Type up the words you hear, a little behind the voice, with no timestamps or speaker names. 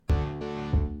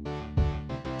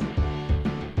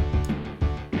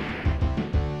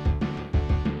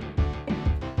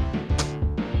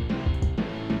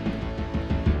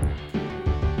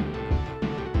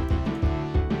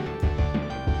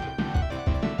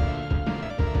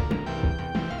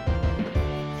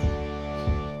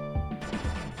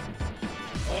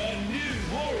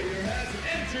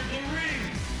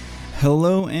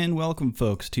Hello and welcome,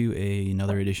 folks, to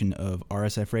another edition of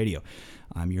RSF Radio.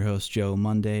 I'm your host, Joe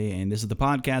Monday, and this is the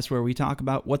podcast where we talk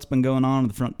about what's been going on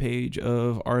the front page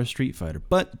of our Street Fighter.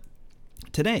 But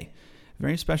today, a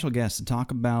very special guest to talk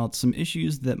about some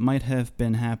issues that might have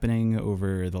been happening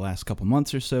over the last couple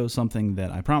months or so, something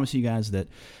that I promised you guys that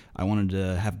I wanted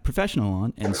to have a professional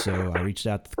on, and so I reached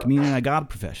out to the community and I got a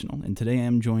professional. And today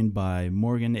I'm joined by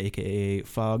Morgan, aka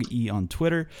Fog E on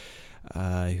Twitter, who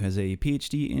has a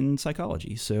PhD in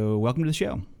psychology. So welcome to the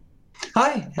show.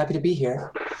 Hi, happy to be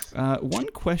here. One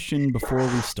question before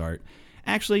we start.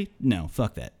 Actually, no,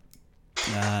 fuck that.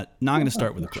 Not going to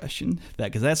start with a question,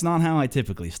 because that's not how I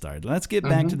typically start. Let's get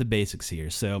back to the basics here.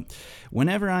 So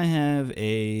whenever I have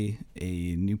a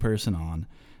new person on,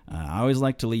 I always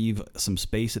like to leave some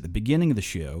space at the beginning of the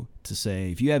show to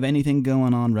say, if you have anything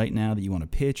going on right now that you want to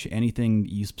pitch, anything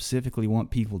you specifically want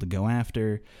people to go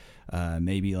after,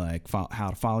 maybe like how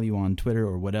to follow you on Twitter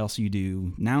or what else you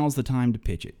do, now's the time to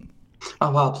pitch it.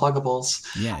 Oh, wow, pluggables.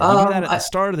 Yeah, you do that at the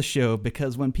start of the show,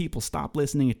 because when people stop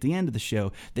listening at the end of the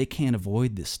show, they can't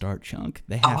avoid this start chunk.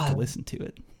 They have to listen to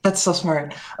it. That's so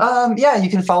smart. Yeah, you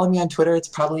can follow me on Twitter. It's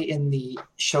probably in the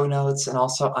show notes, and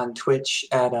also on Twitch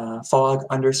at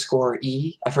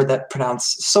fog_E. I've heard that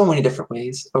pronounced so many different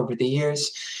ways over the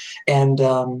years. And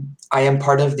I am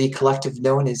part of the collective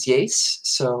known as YASE.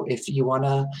 So if you want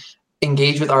to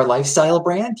engage with our lifestyle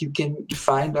brand, you can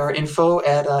find our info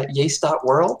at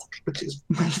yase.world, which is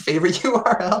my favorite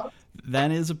URL.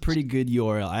 That is a pretty good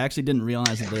URL. I actually didn't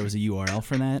realize that there was a URL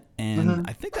for that, and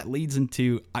I think that leads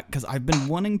into, because I've been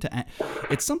wanting to,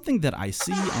 it's something that I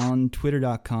see on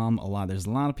twitter.com a lot. There's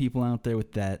a lot of people out there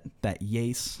with that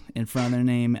YASE in front of their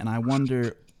name, and I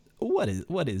wonder, what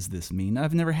does this mean?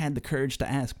 I've never had the courage to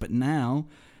ask, but now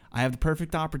I have the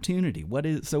perfect opportunity.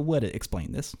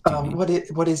 Explain this to me. What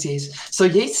is YASE? So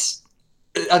YASE,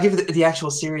 I'll give the actual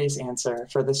serious answer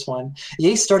for this one.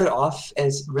 YASE started off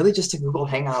as really just a Google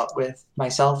Hangout with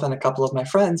myself and a couple of my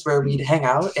friends, where we'd hang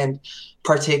out and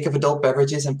partake of adult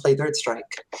beverages and play Third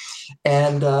Strike.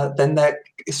 And then that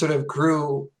sort of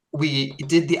grew. We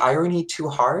did the irony too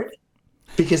hard,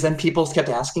 because then people kept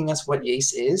asking us what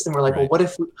YASE is, and we're like, right. well,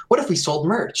 what if we sold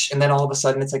merch? And then all of a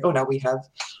sudden it's like, oh, now we have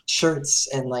shirts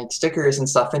and like stickers and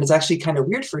stuff. And it's actually kind of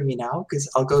weird for me now,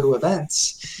 because I'll go to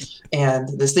events, and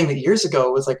this thing that years ago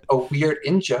was like a weird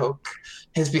in-joke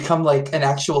has become like an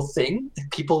actual thing that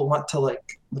people want to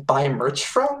like buy merch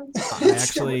from. I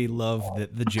actually love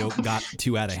that the joke got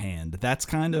too out of hand. That's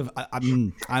kind of,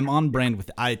 I'm on brand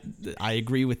with, I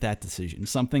agree with that decision.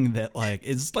 Something that like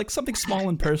is like something small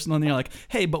and personal, and you're like,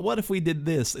 hey, but what if we did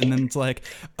this? And then it's like,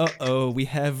 we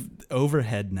have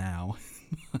overhead now.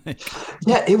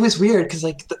 Yeah, it was weird, because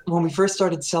like when we first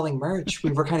started selling merch,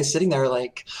 we were kind of sitting there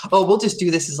like, oh, we'll just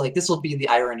do this as like, this will be the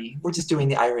irony. We're just doing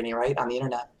the irony, right, on the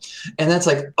internet. And that's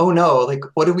like, oh no, like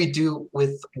what do we do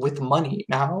with money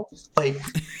now? Like,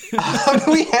 how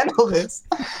do we handle this?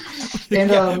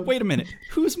 And wait a minute,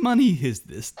 whose money is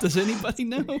this? Does anybody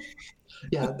know?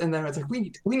 Yeah, and then it's like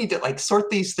we need to like sort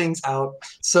these things out.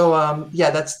 So yeah,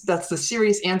 that's the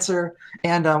serious answer.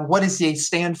 And what does YASE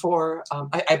stand for?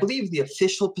 I believe the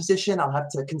official position, I'll have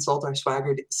to consult our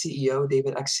swagger CEO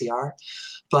David XCR,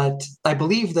 but I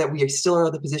believe that we still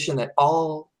are the position that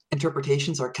all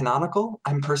interpretations are canonical.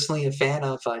 I'm personally a fan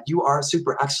of You Are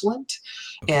Super Excellent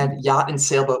and yacht and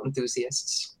sailboat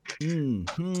enthusiasts.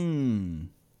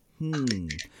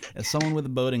 As someone with a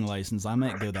boating license, I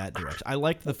might go that direction. I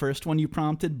liked the first one you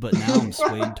prompted, but now I'm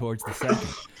swayed towards the second.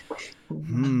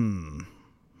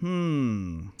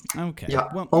 Okay. Yeah,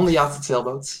 well, only yachts and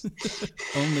sailboats.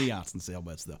 Only yachts and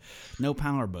sailboats, though. No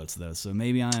power boats, though. So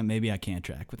maybe I can't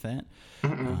track with that.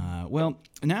 Well,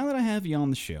 now that I have you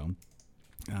on the show,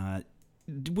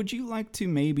 would you like to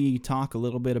maybe talk a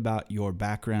little bit about your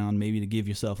background, maybe to give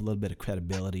yourself a little bit of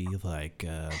credibility, like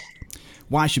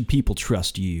why should people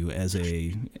trust you as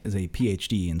a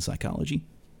PhD in psychology?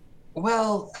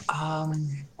 Well,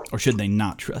 or should they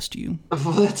not trust you?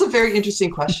 well, that's a very interesting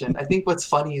question. I think what's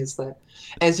funny is that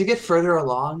as you get further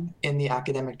along in the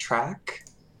academic track,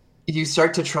 you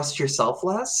start to trust yourself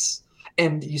less.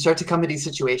 And you start to come to these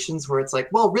situations where it's like,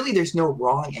 well, really, there's no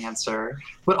wrong answer,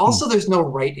 but also there's no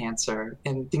right answer,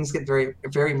 and things get very,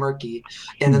 very murky.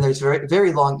 And then there's very,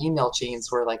 very long email chains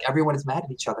where like everyone is mad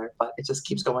at each other, but it just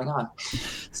keeps going on.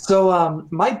 So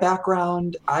my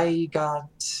background, I've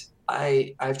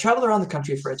traveled around the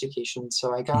country for education.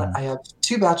 So I have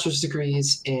 2 bachelor's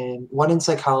degrees, one in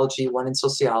psychology, one in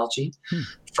sociology,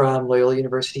 from Loyola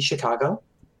University, Chicago.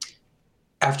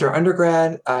 after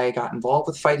undergrad, I got involved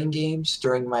with fighting games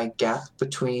during my gap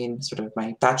between sort of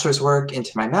my bachelor's work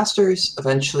into my master's.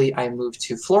 Eventually, I moved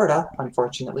to Florida,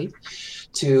 unfortunately,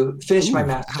 to finish my Ooh,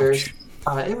 master's.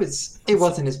 ouch. It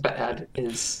wasn't as bad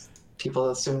as people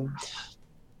assume,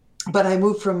 but I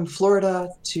moved from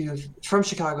Chicago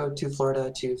to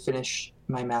Florida to finish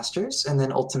my master's, and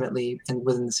then ultimately, and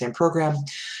within the same program,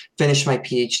 finish my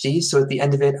PhD. So at the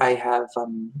end of it, I have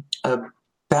a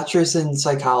bachelor's in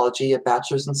psychology, a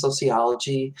bachelor's in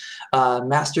sociology,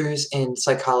 master's in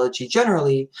psychology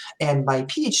generally, and my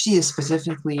PhD is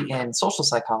specifically in social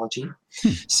psychology. Hmm.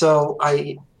 So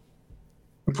I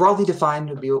broadly defined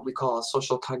would be what we call a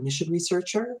social cognition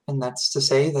researcher, and that's to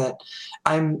say that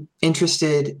I'm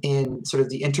interested in sort of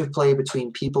the interplay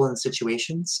between people and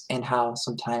situations, and how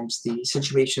sometimes the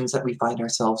situations that we find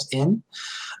ourselves in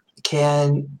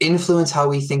can influence how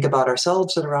we think about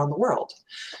ourselves and around the world.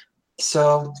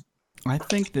 So I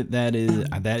think that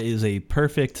is a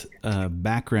perfect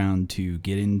background to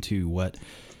get into what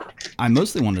I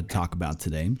mostly wanted to talk about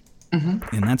today. mhm.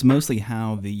 And that's mostly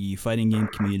how the fighting game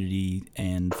community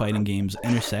and fighting games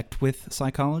intersect with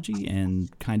psychology and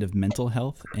kind of mental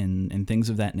health and things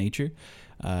of that nature.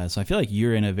 So I feel like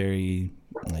you're in a very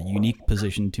unique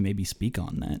position to maybe speak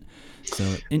on that. So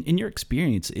in your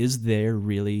experience, is there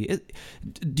really,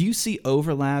 do you see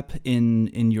overlap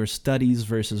in your studies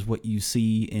versus what you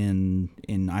see in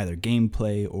either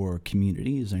gameplay or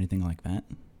community? Is there anything like that?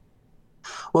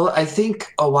 Well, I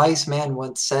think a wise man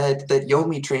once said that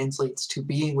Yomi translates to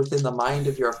being within the mind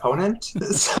of your opponent.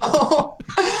 So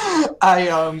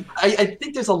I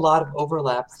think there's a lot of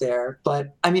overlap there,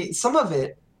 but I mean, some of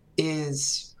it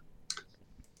is,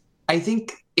 I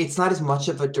think it's not as much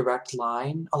of a direct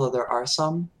line, although there are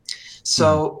some. Mm-hmm.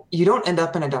 So you don't end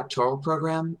up in a doctoral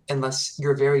program unless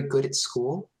you're very good at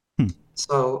school. Hmm.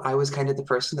 So I was kind of the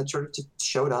person that sort of just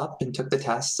showed up and took the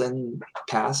tests and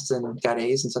passed and got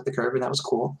A's and set the curve, and that was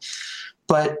cool.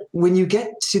 But when you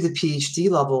get to the PhD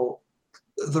level,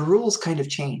 the rules kind of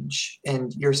change,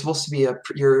 and you're supposed to be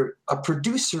you're a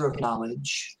producer of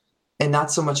knowledge and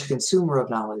not so much a consumer of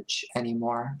knowledge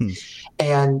anymore. Hmm.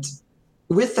 And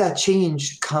with that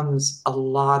change comes a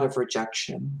lot of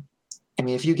rejection. I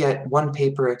mean, if you get one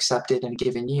paper accepted in a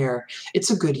given year,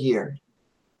 it's a good year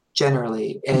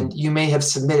generally, Hmm. and you may have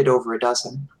submitted over a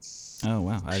dozen. Oh,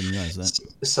 wow. I didn't realize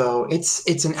that. So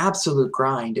it's an absolute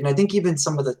grind. And I think even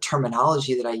some of the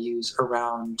terminology that I use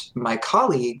around my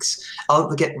colleagues,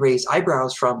 I'll get raised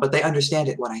eyebrows from, but they understand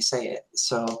it when I say it.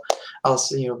 So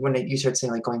also, when you start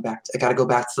saying like I got to go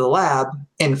back to the lab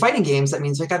in fighting games, that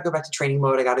means I got to go back to training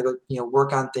mode. I got to go,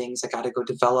 work on things. I got to go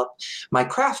develop my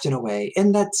craft in a way.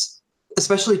 And that's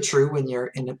especially true when you're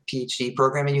in a PhD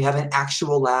program and you have an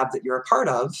actual lab that you're a part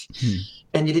of, Hmm.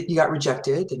 and you got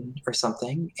rejected or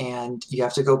something, and you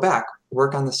have to go back,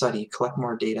 work on the study, collect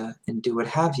more data, and do what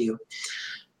have you.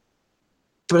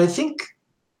 But I think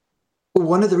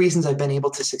one of the reasons I've been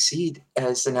able to succeed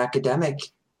as an academic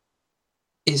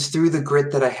is through the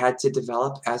grit that I had to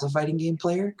develop as a fighting game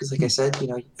player. Because like I said,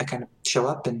 I kind of show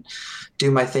up and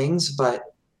do my things, but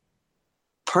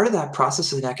part of that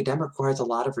process as an academic requires a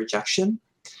lot of rejection.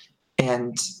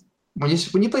 And when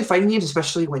you play fighting games,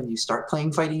 especially when you start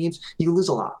playing fighting games, you lose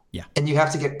a lot. Yeah. And you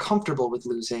have to get comfortable with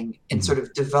losing and Mhm. sort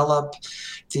of develop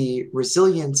the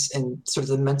resilience and sort of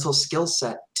the mental skill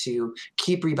set to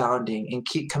keep rebounding and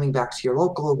keep coming back to your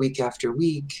local week after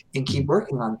week and keep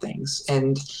working on things.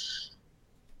 And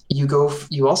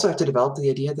you also have to develop the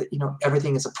idea that,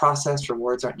 everything is a process,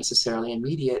 rewards aren't necessarily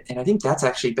immediate. And I think that's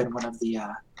actually been one of the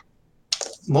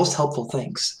most helpful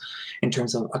things in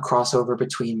terms of a crossover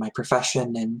between my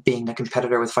profession and being a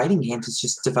competitor with fighting games. Is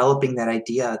just developing that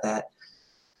idea that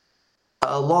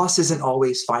a loss isn't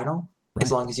always final, Right.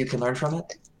 as long as you can learn from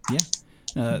it.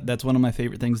 Yeah. That's one of my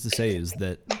favorite things to say, is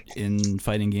that in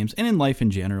fighting games and in life in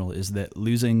general, is that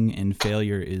losing and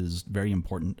failure is very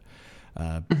important.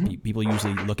 People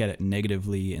usually look at it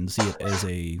negatively and see it as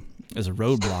a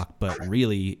roadblock, but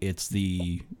really it's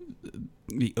the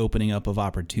opening up of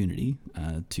opportunity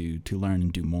to learn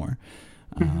and do more.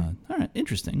 All right,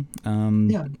 interesting.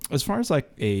 Yeah. As far as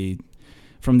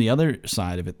from the other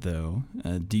side of it, though,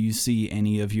 do you see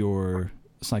any of your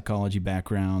psychology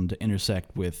background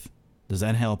intersect with? Does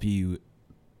that help you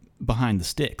behind the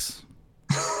sticks?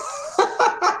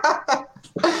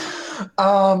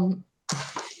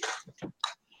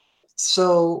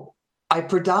 So I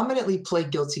predominantly play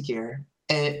Guilty Gear,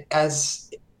 and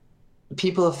as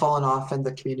people have fallen off and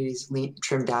the community's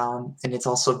trimmed down, and it's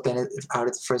also been out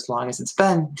for as long as it's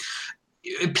been,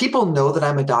 people know that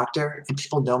I'm a doctor and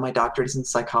people know my doctorate is in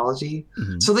psychology.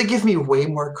 Mhm. So they give me way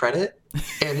more credit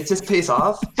and it just pays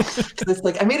off. 'Cause it's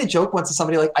like, I made a joke once to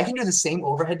somebody, like, I can do the same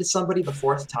overhead to somebody the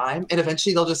fourth time. And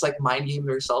eventually they'll just like mind game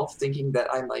themselves thinking that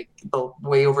I'm like, they'll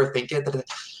way overthink it. That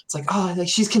it's like, oh, like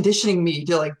she's conditioning me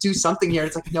to like do something here.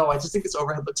 It's like, no, I just think this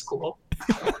overhead looks cool.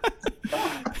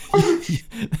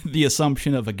 The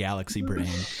assumption of a galaxy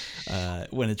brain,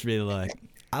 when it's really like,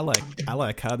 I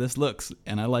like how this looks,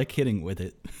 and I like hitting with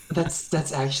it. That's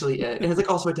actually it. And it's like,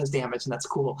 also it does damage and that's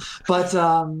cool. But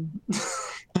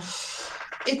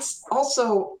it's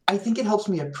also, I think it helps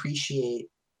me appreciate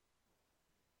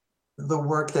the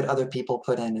work that other people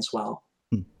put in as well.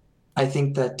 Hmm. I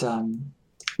think that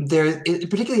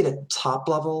particularly at a top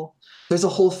level, there's a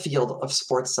whole field of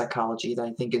sports psychology that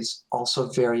I think is also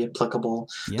very applicable,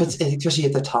 Yeah. but especially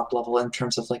at the top level in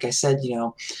terms of, like I said,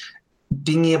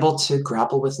 being able to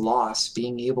grapple with loss,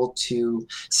 being able to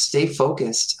stay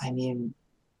focused. I mean,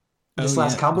 this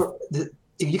last combo,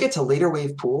 if you get to later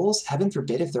wave pools, heaven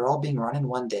forbid if they're all being run in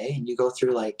one day and you go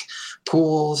through like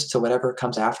pools to whatever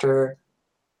comes after,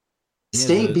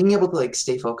 being able to like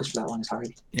stay focused for that long is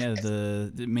hard. Yeah,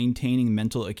 the maintaining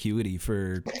mental acuity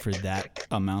for that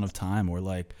amount of time, or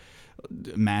like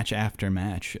match after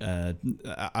match. I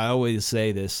always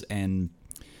say this, and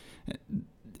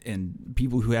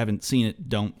people who haven't seen it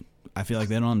I feel like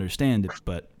they don't understand it,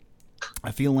 but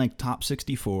I feel like top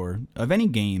 64 of any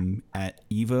game at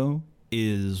EVO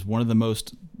is one of the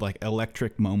most like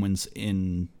electric moments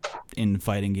in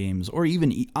fighting games, or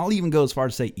even I'll even go as far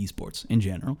to say esports in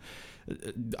general.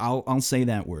 I'll say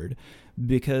that word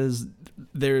because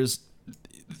there's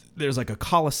like a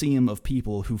coliseum of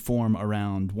people who form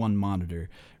around one monitor,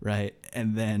 right?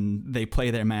 And then they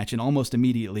play their match, and almost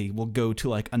immediately will go to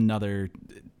like another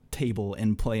table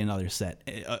and play another set,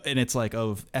 and it's like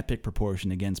of epic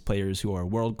proportion against players who are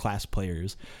world-class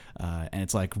players, and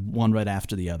it's like one right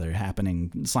after the other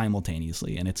happening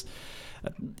simultaneously, and it's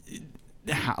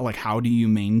how do you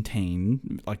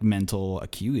maintain like mental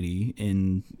acuity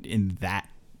in that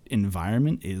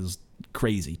environment is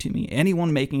crazy to me.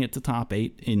 Anyone making it to top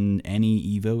 8 in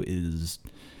any EVO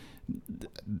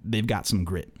they've got some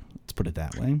grit, let's put it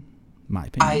that way, my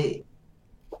opinion.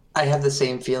 I have the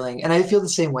same feeling, and I feel the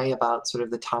same way about sort of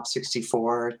the top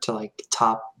 64 to like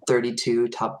top 32,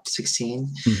 top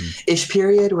 16-ish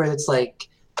period, where it's like,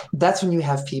 that's when you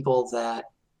have people that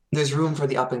there's room for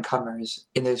the up-and-comers,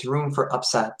 and there's room for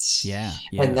upsets. Yeah.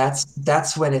 And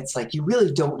that's when it's like, you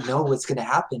really don't know what's going to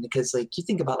happen, because like you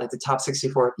think about like the top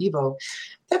 64 of EVO,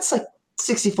 that's like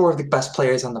 64 of the best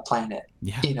players on the planet.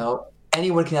 Yeah.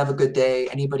 Anyone can have a good day,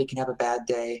 anybody can have a bad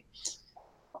day.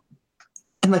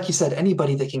 And like you said,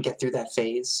 anybody that can get through that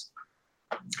phase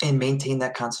and maintain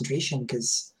that concentration,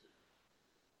 because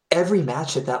every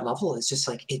match at that level is just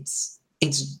like, it's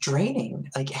draining.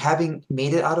 Like, having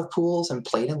made it out of pools and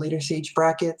played in later stage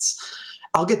brackets,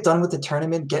 I'll get done with the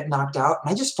tournament, get knocked out,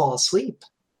 and I just fall asleep.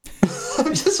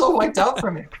 I'm just so wiped out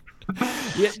from it.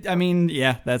 Yeah, I mean,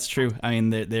 yeah, that's true. I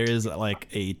mean, there is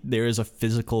a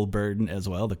physical burden as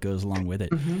well that goes along with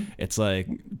it. Mm-hmm. It's like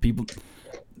people,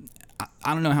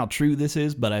 I don't know how true this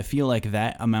is, but I feel like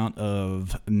that amount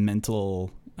of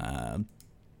mental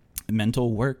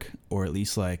work, or at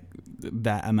least like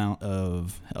that amount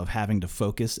of having to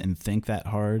focus and think that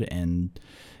hard, and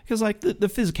because like the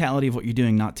physicality of what you're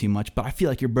doing, not too much, but I feel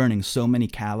like you're burning so many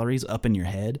calories up in your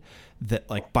head that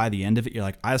like by the end of it, you're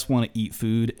like, I just want to eat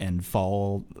food and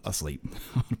fall asleep,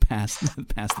 pass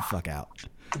the fuck out.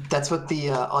 That's what the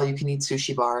all-you-can-eat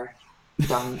sushi bar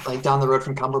down the road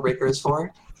from Combo Breaker is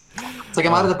for. It's like,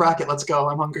 I'm out of the bracket. Let's go.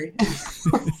 I'm hungry.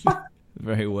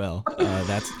 Very well.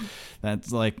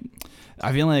 That's like,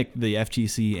 I feel like the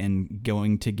FGC and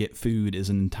going to get food is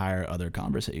an entire other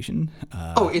conversation.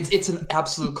 It's an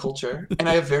absolute culture, and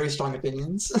I have very strong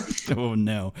opinions. Oh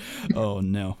no.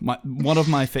 One of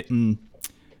my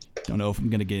don't know if I'm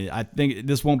gonna get it. I think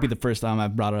this won't be the first time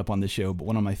I've brought it up on the show, but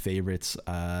one of my favorites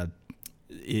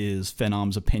is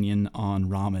Phenom's opinion on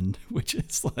ramen, which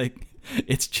is like,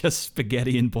 it's just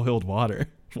spaghetti and boiled water.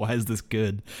 Why is this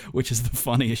good? Which is the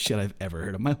funniest shit I've ever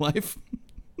heard in my life.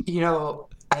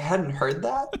 I hadn't heard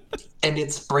that, and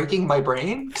it's breaking my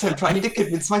brain because I'm trying to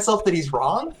convince myself that he's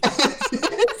wrong.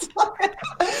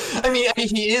 I mean,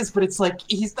 he is, but it's like,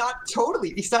 he's not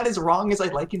as wrong as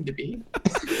I'd like him to be.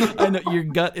 I know your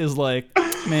gut is like,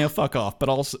 man, fuck off, but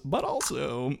also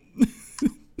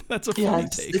that's a funny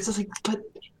take. It's just like, but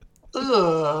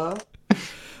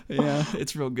yeah,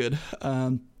 it's real good.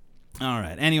 All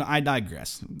right. Anyway, I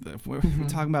digress. We're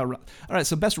talking about... All right,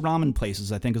 so best ramen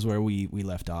places, I think, is where we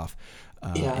left off.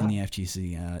 in the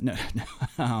FGC. No,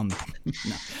 no.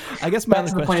 I guess my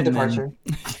other question then,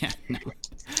 yeah, no.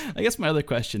 I guess my other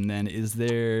question then is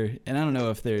there, and I don't know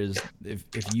if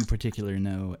you particularly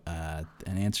know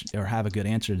an answer or have a good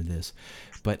answer to this,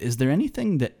 but is there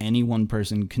anything that any one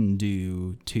person can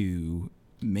do to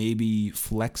maybe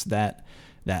flex that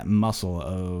muscle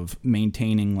of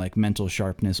maintaining like mental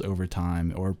sharpness over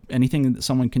time, or anything that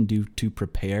someone can do to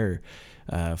prepare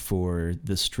for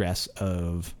the stress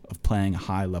of playing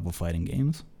high level fighting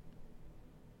games?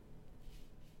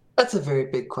 That's a very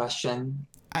big question.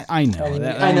 I know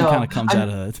that kind of comes out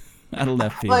of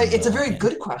left field. Like, it's a very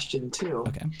good question too.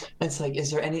 Okay. It's like, is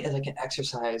there any like an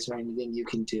exercise or anything you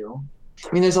can do?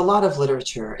 I mean, there's a lot of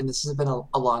literature, and this has been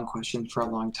a long question for a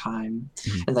long time.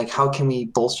 Mm-hmm. And like, how can we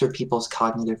bolster people's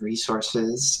cognitive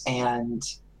resources? And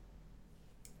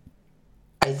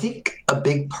I think a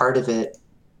big part of it,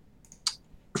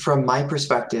 from my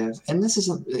perspective, and this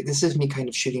is me kind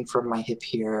of shooting from my hip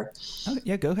here. Okay,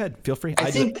 yeah, go ahead. Feel free. I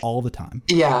do it all the time.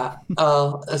 Yeah.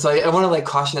 So I want to like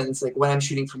caution, it's like when I'm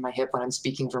shooting from my hip, when I'm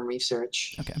speaking from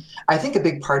research. Okay. I think a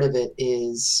big part of it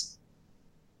is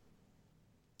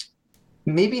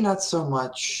maybe not so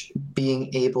much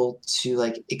being able to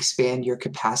like expand your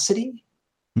capacity,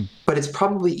 but it's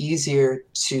probably easier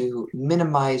to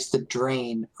minimize the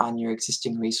drain on your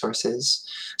existing resources.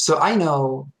 So I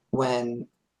know when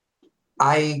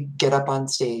I get up on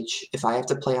stage, if I have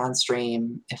to play on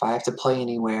stream, if I have to play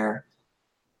anywhere,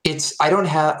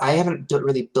 I haven't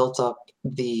really built up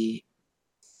the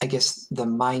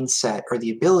mindset or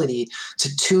the ability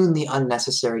to tune the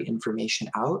unnecessary information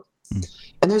out.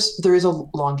 And there is a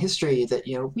long history that,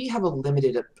 we have a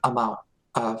limited amount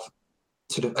of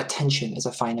sort of attention as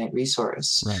a finite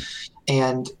resource. Right.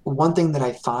 And one thing that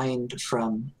I find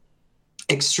from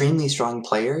extremely strong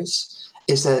players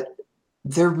is that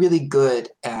they're really good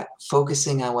at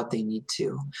focusing on what they need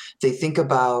to. They think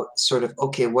about sort of,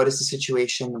 okay, what is the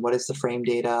situation? What is the frame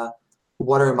data?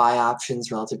 What are my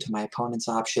options relative to my opponent's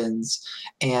options?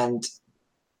 And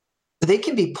they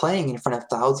can be playing in front of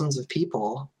thousands of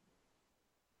people,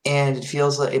 and it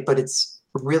feels like, but it's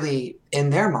really,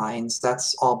 in their minds,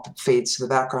 that's all fades to the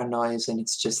background noise, and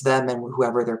it's just them and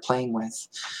whoever they're playing with.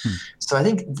 So I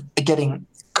think getting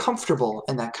comfortable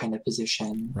in that kind of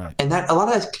position, right. And that a lot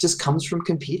of that just comes from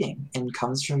competing and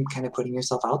comes from kind of putting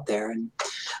yourself out there. And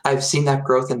I've seen that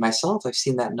growth in myself. I've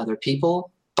seen that in other people,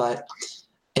 but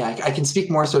yeah, I can speak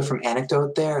more so from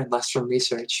anecdote there and less from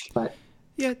research. But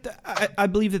yeah, I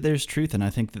believe that there's truth, and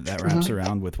I think that wraps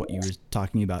around with what you were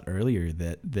talking about earlier,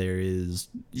 that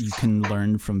you can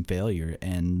learn from failure,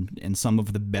 and some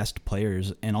of the best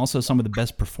players and also some of the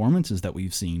best performances that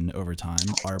we've seen over time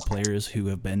are players who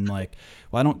have been like,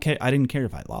 well, I didn't care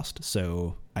if I lost,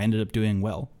 so I ended up doing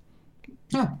well.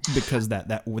 Yeah. Because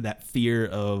that fear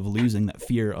of losing, that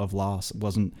fear of loss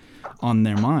wasn't on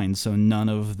their mind, so none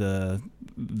of the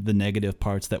negative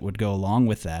parts that would go along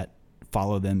with that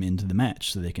follow them into the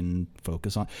match, so they can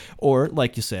focus on, or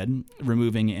like you said,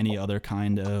 removing any other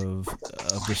kind of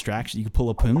distraction. You could pull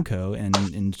a Punko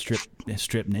and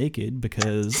strip naked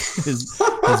because his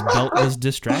belt was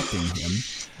distracting him.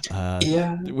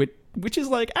 Which is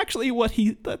like actually what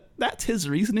that's his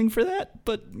reasoning for that,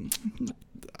 but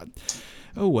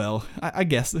oh well, I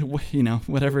guess,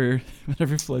 whatever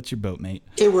floats your boat, mate.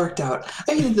 It worked out.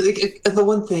 I mean, the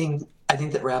one thing I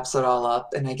think that wraps it all up,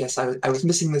 and I guess I was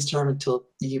missing this term until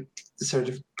you sort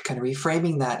of kind of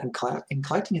reframing that and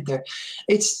collecting it there.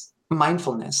 It's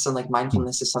mindfulness, and like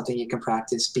mindfulness is something you can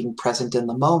practice, being present in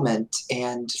the moment.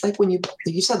 And like when you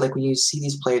said, like when you see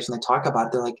these players and they talk about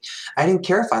it, they're like, I didn't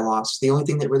care if I lost. The only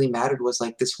thing that really mattered was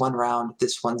like this one round,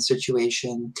 this one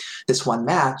situation, this one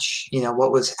match.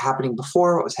 What was happening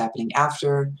before, what was happening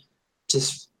after.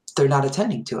 Just they're not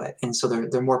attending to it, and so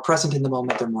they're more present in the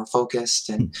moment. They're more focused,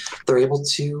 and they're able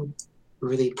to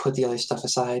really put the other stuff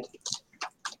aside.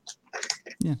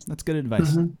 Yeah, that's good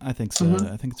advice. I think so.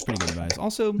 I think it's pretty good advice.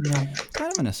 Also,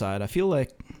 kind of an aside, I feel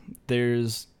like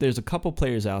there's a couple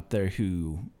players out there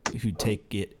who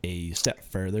take it a step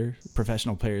further.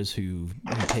 Professional players who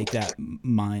take that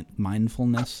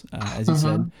mindfulness, as you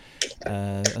said,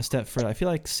 a step further. I feel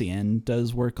like CN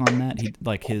does work on that.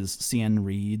 His CN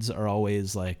reads are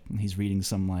always like he's reading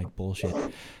some like bullshit.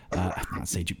 Not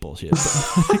Seiji bullshit.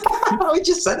 But we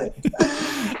just said it.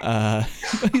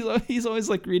 He's always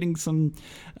like reading some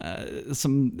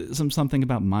something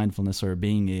about mindfulness or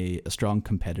being a strong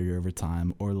competitor over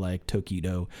time, or like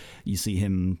Tokido, you see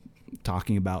him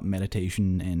talking about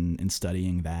meditation and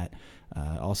studying that.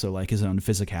 Also like his own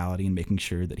physicality and making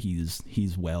sure that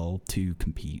he's well to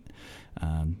compete.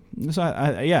 So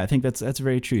I think that's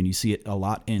very true, and you see it a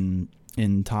lot in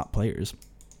top players.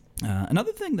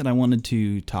 Another thing that I wanted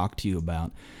to talk to you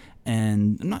about,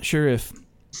 and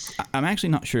I'm actually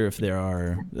not sure if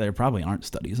there probably aren't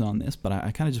studies on this, but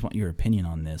I kind of just want your opinion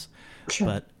on this. Sure.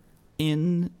 But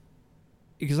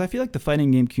because I feel like the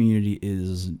fighting game community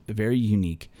is very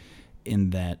unique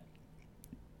in that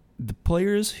the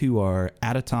players who are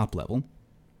at a top level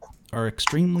are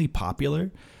extremely popular,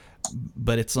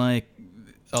 but it's like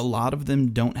a lot of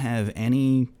them don't have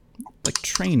any like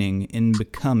training in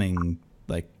becoming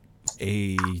like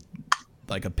a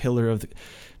pillar of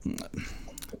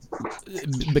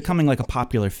becoming like a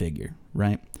popular figure,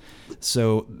 right?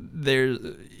 So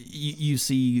you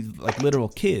see like literal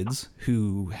kids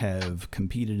who have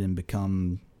competed and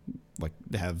become like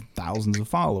they have thousands of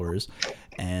followers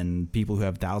and people who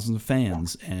have thousands of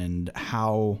fans, and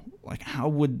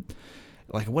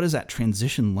what is that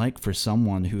transition like for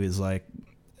someone who is like,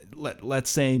 let's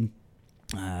say,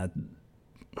 again,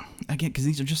 because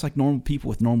these are just like normal people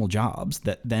with normal jobs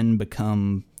that then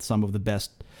become some of the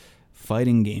best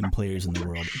fighting game players in the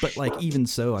world. But like even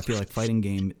so, I feel like fighting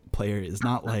game player is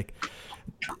not like,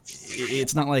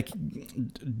 it's not like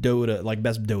Dota, like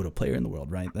best Dota player in the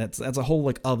world, right? That's a whole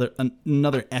like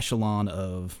another echelon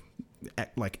of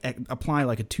like apply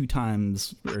like a 2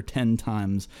 times or 10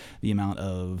 times the amount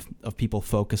of people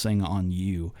focusing on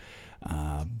you.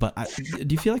 But do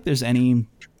you feel like there's anything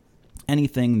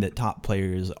that top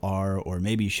players are or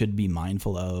maybe should be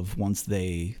mindful of once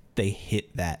they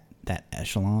hit that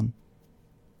echelon?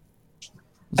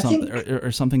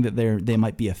 Or something that they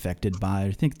might be affected by?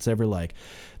 I think it's ever like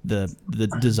the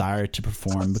desire to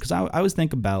perform, because I always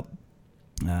think about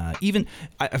I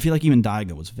feel like even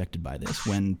Daigo was affected by this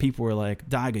when people were like,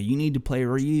 Daigo, you need to play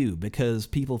Ryu because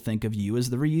people think of you as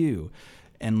the Ryu,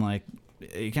 and like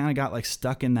he kind of got like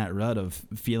stuck in that rut of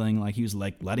feeling like he was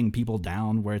like letting people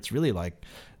down, where it's really like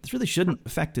this really shouldn't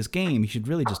affect his game. He should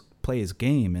really just play his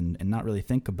game and not really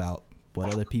think about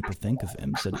what other people think of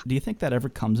him. So do you think that ever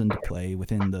comes into play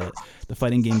within the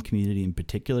fighting game community in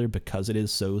particular, because it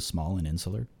is so small and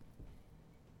insular?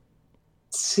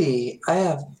 Let's see, I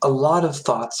have a lot of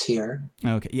thoughts here.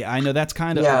 Okay, yeah, I know that's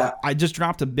kind of. Yeah. I just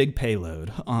dropped a big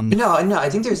payload on. No, I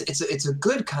think it's a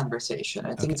good conversation.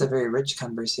 I think it's a very rich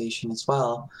conversation as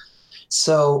well.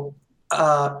 So,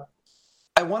 I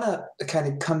want to kind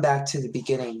of come back to the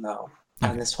beginning though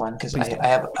on this one, because I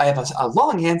have a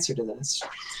long answer to this.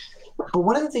 But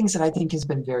one of the things that I think has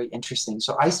been very interesting.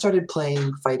 So I started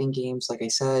playing fighting games, like I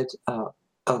said.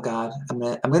 Oh God, I'm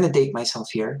gonna date myself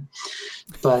here,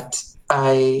 but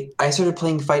I started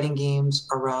playing fighting games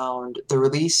around the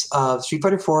release of Street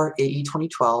Fighter 4 AE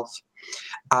 2012.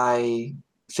 I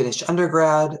finished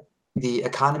undergrad. The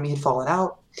economy had fallen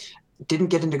out. Didn't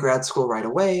get into grad school right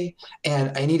away,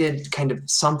 and I needed kind of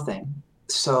something.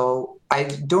 So I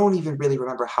don't even really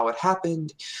remember how it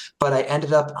happened, but I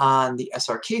ended up on the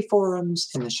SRK forums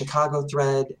in the Chicago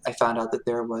thread. I found out that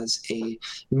there was a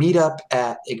meetup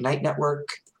at Ignite Network,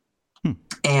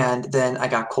 and then I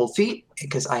got cold feet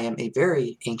because I am a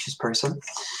very anxious person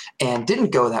and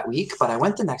didn't go that week, but I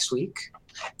went the next week.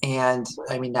 And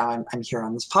I mean, now I'm here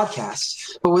on this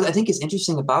podcast. But what I think is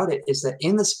interesting about it is that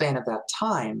in the span of that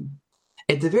time,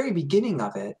 at the very beginning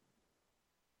of it,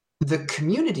 the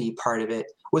community part of it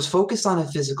was focused on a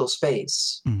physical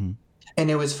space. Mm-hmm. And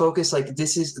it was focused like,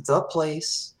 this is the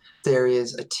place. There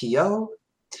is a TO,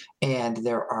 and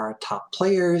there are top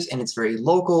players, and it's very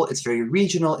local, it's very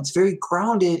regional, it's very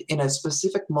grounded in a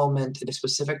specific moment, at a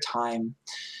specific time.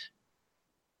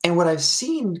 And what I've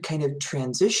seen kind of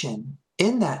transition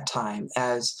in that time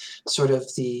as sort of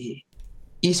the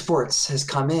esports has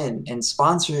come in and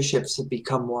sponsorships have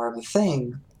become more of a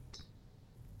thing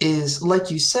is,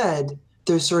 like you said,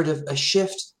 there's sort of a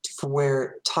shift for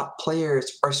where top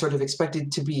players are sort of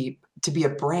expected to be a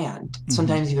brand,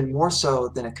 sometimes even more so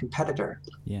than a competitor.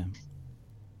 Yeah.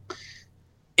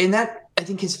 And that, I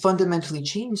think, has fundamentally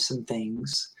changed some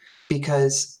things,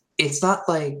 because it's not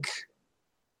like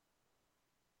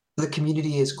the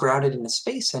community is grounded in a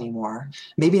space anymore.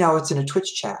 Maybe now it's in a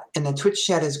Twitch chat, and the Twitch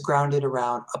chat is grounded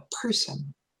around a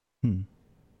person. Yeah.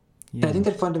 And I think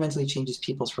that fundamentally changes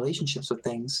people's relationships with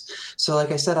things. So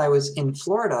like I said, I was in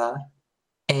Florida,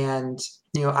 and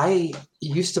I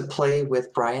used to play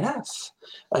with Brian F.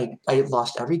 Like, I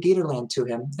lost every Gatorland to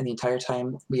him in the entire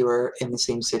time we were in the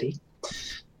same city.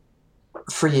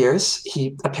 For years,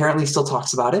 he apparently still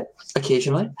talks about it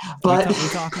occasionally. But we're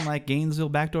talking like Gainesville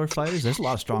backdoor fighters. There's a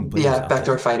lot of strong players. Yeah,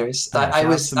 backdoor fighters. I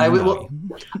was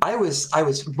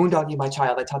moondogging my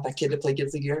child. I taught that kid to play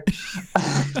Guilty Gear.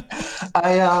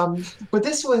 But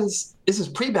this was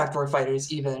pre-backdoor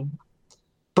fighters even.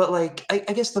 But like, I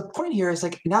guess the point here is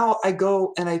like, now I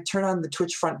go and I turn on the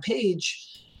Twitch front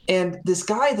page, And this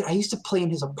guy that I used to play in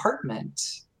his apartment,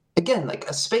 again, like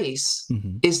a space,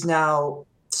 Mm-hmm. is now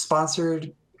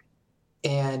sponsored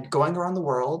and going around the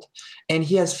world, and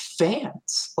he has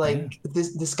fans. Yeah. Like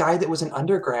this guy that was an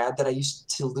undergrad that I used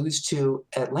to lose to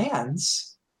at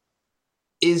LANs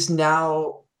is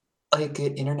now like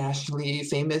an internationally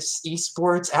famous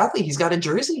esports athlete. He's got a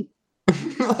jersey.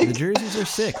 Like, the jerseys are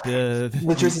sick.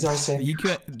 The jerseys are sick.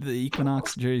 The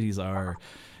Equinox jerseys are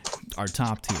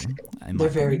top tier. They're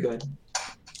very good,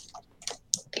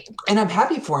 and I'm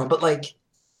happy for him. But like,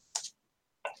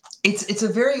 it's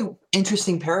a very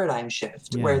interesting paradigm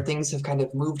shift where things have kind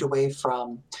of moved away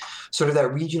from sort of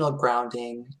that regional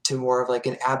grounding to more of like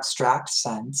an abstract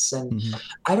sense. And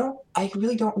I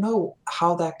really don't know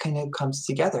how that kind of comes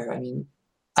together. I mean,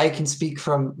 I can speak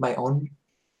from my own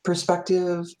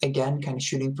perspective, again, kind of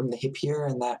shooting from the hip here,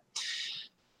 and that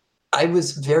I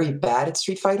was very bad at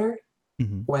Street Fighter.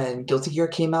 When Guilty Gear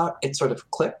came out, it sort of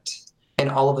clicked,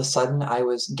 and all of a sudden I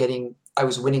was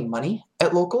winning money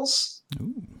at locals.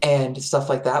 Ooh. And stuff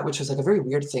like that, which was like a very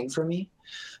weird thing for me.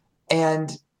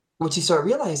 And what you start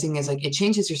realizing is like it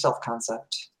changes your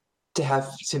self-concept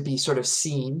to be sort of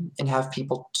seen and have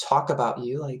people talk about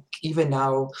you. Like even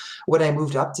now, when I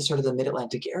moved up to sort of the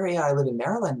mid-Atlantic area, I live in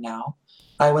Maryland now.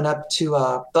 I went up to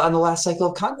on the last cycle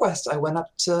of Conquest, I went up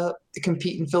to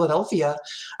compete in Philadelphia,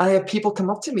 and I had people come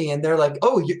up to me and they're like,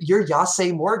 "Oh, you're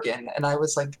YASE Morgan," and I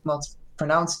was like, "Well, it's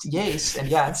pronounced YASE," and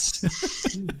yes.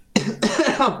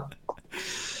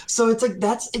 So it's like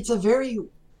it's a very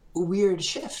weird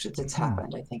shift that's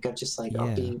happened, I think, of just like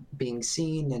being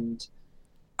seen, and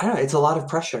I don't know, it's a lot of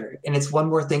pressure, and it's one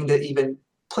more thing that even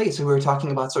plays. We were talking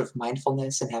about sort of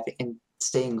mindfulness and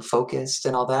staying focused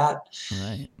and all that.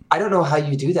 Right. I don't know how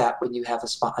you do that when you have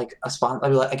I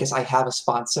mean, I guess I have a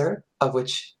sponsor of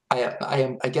which I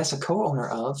am, I guess, a co-owner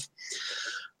of,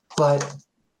 but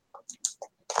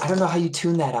I don't know how you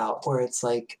tune that out where it's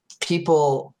like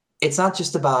people. It's not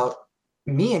just about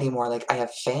me anymore. Like I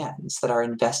have fans that are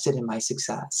invested in my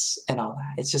success and all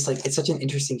that. It's just like, it's such an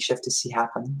interesting shift to see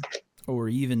happen. Or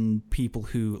even people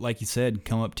who, like you said,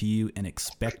 come up to you and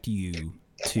expect you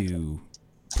to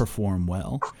perform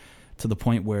well, to the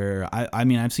point where I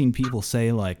mean, I've seen people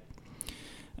say like,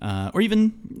 or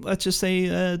even let's just say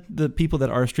the people that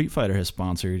our Street Fighter has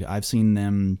sponsored, I've seen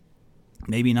them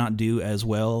maybe not do as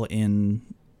well in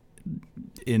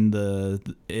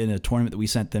a tournament that we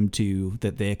sent them to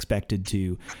that they expected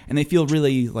to, and they feel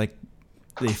really like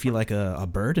a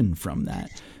burden from that,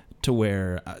 to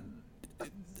where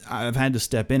I've had to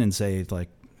step in and say like,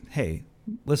 hey,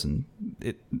 listen,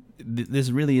 this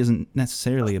really isn't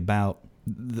necessarily about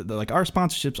like our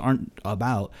sponsorships aren't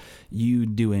about you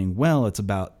doing well. It's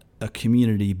about a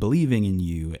community believing in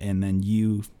you, and then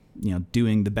you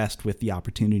doing the best with the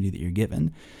opportunity that you're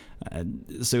given.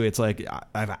 So it's like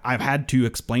I've had to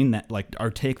explain that, like, or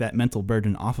take that mental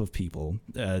burden off of people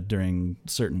during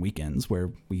certain weekends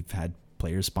where we've had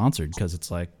players sponsored, because it's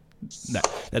like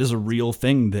that is a real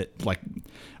thing that like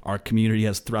our community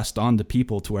has thrust onto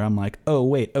people, to where I'm like,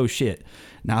 oh shit,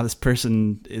 now this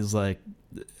person is like,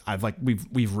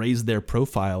 we've raised their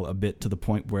profile a bit to the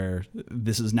point where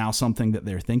this is now something that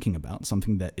they're thinking about,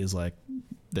 something that is like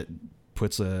that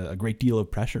puts a great deal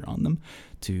of pressure on them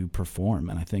to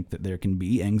perform. And I think that there can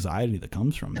be anxiety that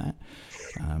comes from that.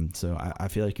 So I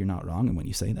feel like you're not wrong when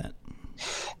you say that.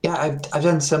 Yeah, I've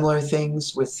done similar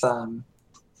things with,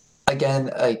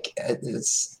 again, like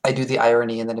I do the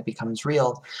irony and then it becomes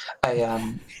real.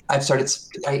 I've started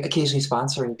occasionally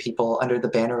sponsoring people under the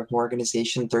banner of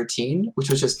Organization 13, which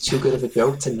was just too good of a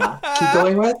joke to not keep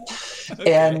going with.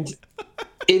 Okay. And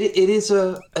it is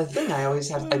a thing. I always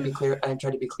have. I'd be clear. I try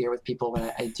to be clear with people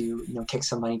when I do, kick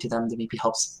some money to them to maybe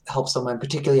help someone.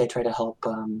 Particularly, I try to help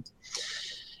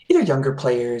either younger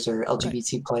players or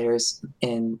LGBT players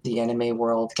in the anime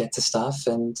world get to stuff.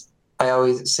 And I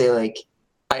always say, like,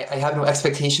 I have no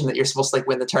expectation that you're supposed to like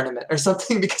win the tournament or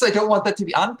something, because I don't want that to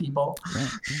be on people.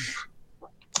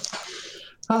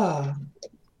 Right.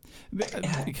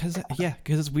 Because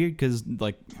it's weird, because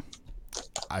like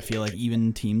I feel like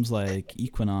even teams like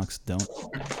Equinox don't.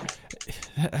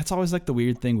 That's always like the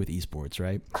weird thing with esports,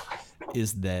 right?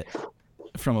 Is that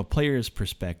from a player's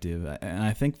perspective, and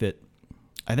I think that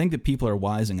people are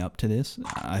wising up to this.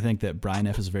 I think that Brian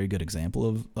F is a very good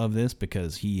example of this,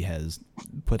 because he has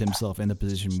put himself in the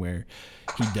position where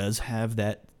he does have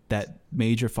that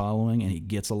major following, and he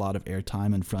gets a lot of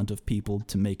airtime in front of people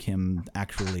to make him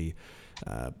actually,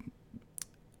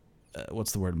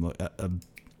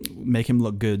 make him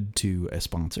look good to a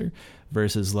sponsor,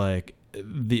 versus like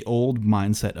the old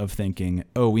mindset of thinking,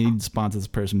 oh, we need to sponsor this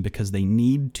person because they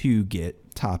need to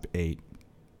get top 8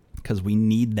 because we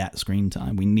need that screen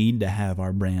time. We need to have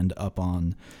our brand up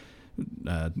on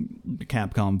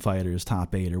Capcom Fighters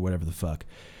Top 8 or whatever the fuck,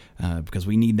 because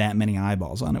we need that many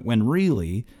eyeballs on it, when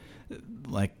really,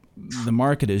 like, the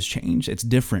market has changed. It's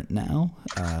different now,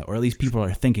 or at least people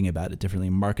are thinking about it differently,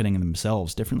 marketing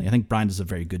themselves differently. I think Brian does a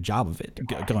very good job of it,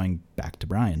 going back to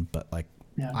Brian, but like,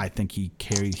 yeah. I think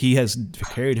he has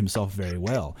carried himself very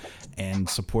well and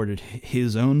supported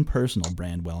his own personal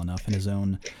brand well enough, and his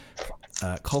own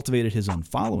cultivated his own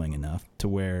following enough to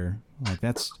where, like,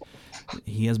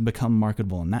 he has become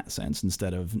marketable in that sense,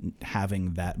 instead of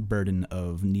having that burden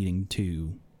of needing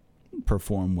to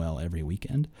perform well every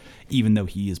weekend, even though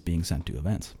he is being sent to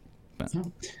events. But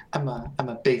I'm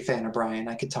a big fan of Brian.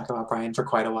 I could talk about Brian for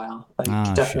quite a while.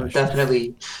 Like,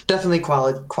 definitely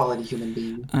quality human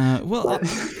being.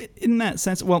 In that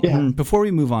sense, before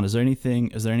we move on, is there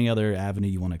any other avenue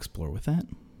you want to explore with that?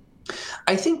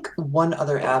 I think one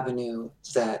other avenue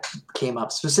that came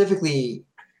up, specifically,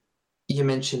 you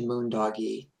mentioned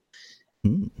Moondoggy,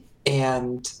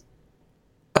 and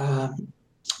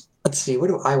let's see, where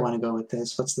do I want to go with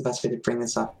this? What's the best way to bring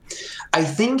this up? I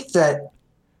think that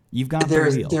you've got there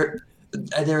is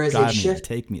God, a shift.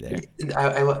 Take me there.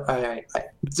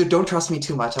 So don't trust me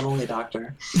too much. I'm only a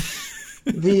doctor.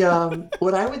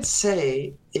 What I would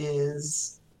say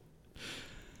is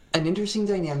an interesting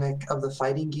dynamic of the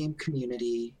fighting game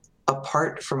community,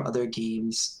 apart from other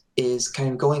games, is kind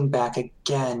of going back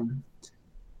again,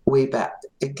 way back.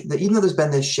 Even though there's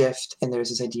been this shift and there's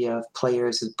this idea of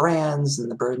players as brands and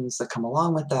the burdens that come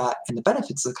along with that and the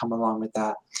benefits that come along with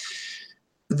that,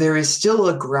 there is still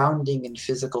a grounding in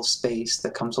physical space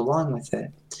that comes along with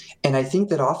it. And I think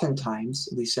that oftentimes,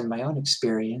 at least in my own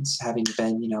experience, having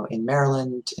been, in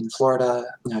Maryland, in Florida,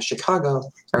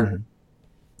 Chicago, or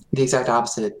the exact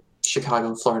opposite,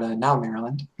 Chicago, Florida, now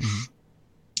Maryland,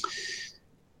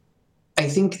 I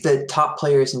think that top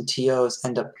players and TOs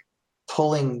end up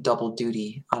pulling double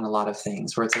duty on a lot of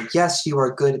things, where it's like, yes, you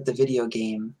are good at the video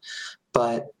game,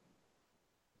 but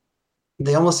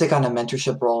they almost take on a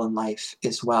mentorship role in life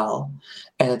as well.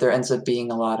 And that there ends up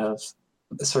being a lot of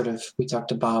we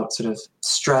talked about sort of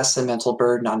stress and mental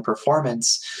burden on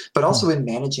performance, but also in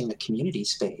managing the community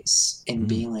space and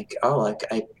being like,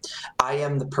 I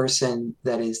am the person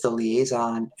that is the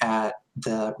liaison at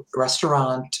the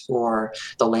restaurant or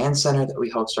the LAN center that we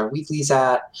host our weeklies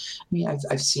at. I mean,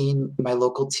 I've seen my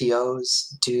local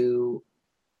TOs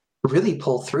really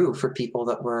pull through for people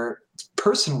that were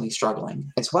personally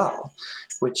struggling as well,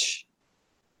 which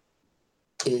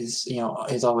is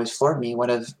always floored me.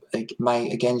 One of my,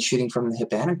 again, shooting from the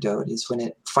hip anecdote is when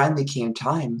it finally came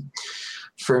time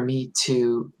for me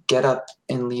to get up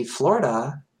and leave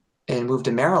Florida and move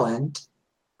to Maryland.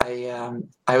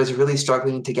 I was really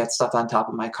struggling to get stuff on top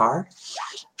of my car.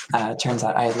 Turns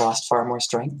out I had lost far more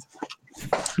strength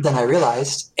than I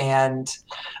realized. And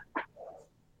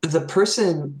the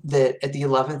person that at the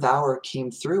 11th hour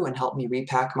came through and helped me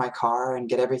repack my car and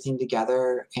get everything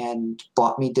together and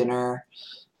bought me dinner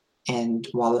and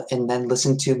then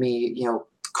listened to me,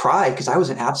 cry, because I was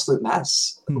an absolute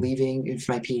mess leaving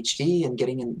for my PhD and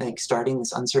getting in, starting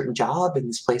this uncertain job in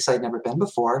this place I'd never been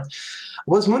before,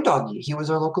 was Moondoggy. He was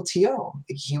our local TO.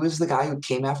 He was the guy who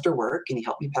came after work and he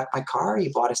helped me pack my car. He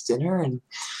bought us dinner and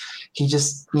he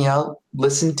just,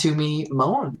 listened to me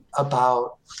moan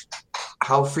about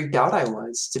how freaked out I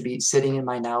was to be sitting in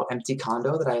my now empty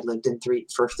condo that I lived in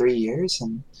for 3 years.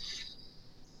 And,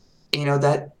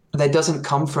 that doesn't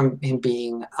come from him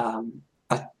being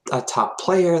a top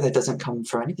player. That doesn't come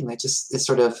from anything. That just is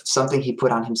sort of something he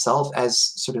put on himself as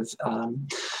sort of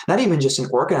not even just an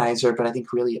organizer, but I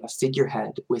think really a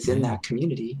figurehead within that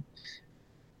community.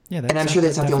 Yeah, and I'm sure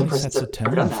that's not the only person that's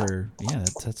ever done that.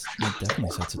 That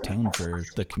definitely sets a tone for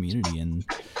the community. And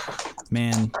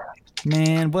man,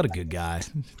 what a good guy!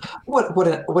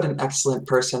 What an excellent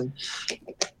person.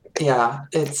 Yeah,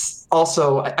 it's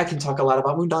also I can talk a lot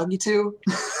about Moondoggy too.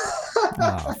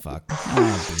 Oh fuck!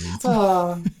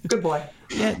 Oh, good boy.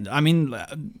 Yeah, I mean,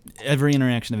 every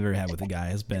interaction I've ever had with the guy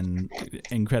has been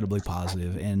incredibly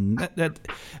positive, and that's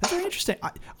very interesting.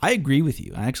 I agree with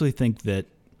you. I actually think that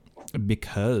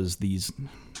because these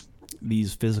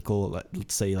physical,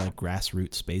 let's say, like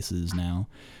grassroots spaces now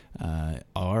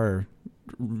are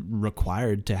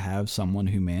required to have someone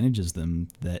who manages them,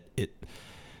 that it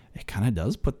kind of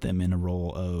does put them in a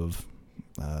role of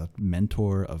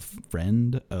mentor, of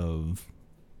friend, of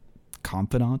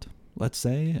confidant, let's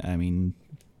say. I mean,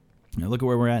 look at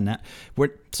where we're at now.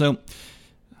 So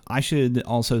I should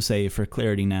also say, for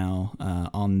clarity now,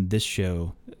 on this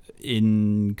show,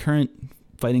 in current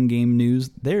fighting game news,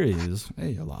 there is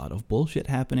a lot of bullshit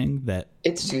happening that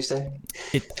It's Tuesday.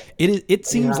 It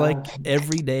seems Yeah. like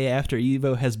every day after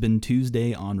Evo has been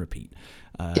Tuesday on repeat.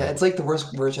 Yeah, it's like the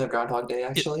worst version of Groundhog Day,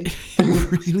 actually.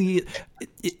 It really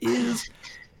it is.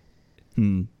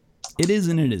 It is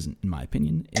and it isn't, in my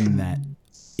opinion, in that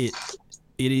it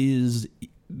is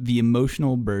the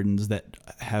emotional burdens that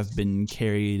have been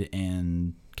carried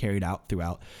out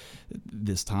throughout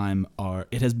this time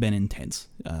it has been intense.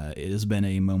 It has been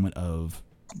a moment of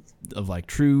like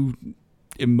true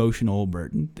emotional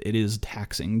burden. It is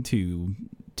taxing to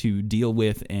deal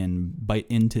with and bite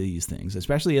into these things,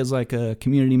 especially as like a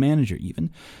community manager.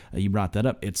 Even you brought that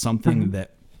up. It's something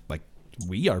that like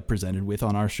we are presented with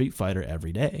on our Street Fighter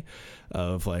every day,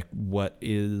 of like what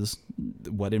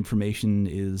information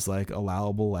is like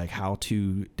allowable, like how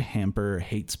to hamper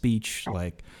hate speech,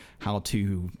 like how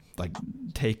to like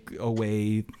take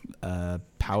away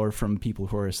power from people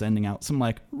who are sending out some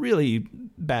like really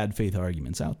bad faith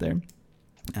arguments out there.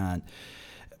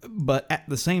 But at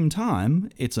the same time,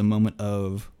 it's a moment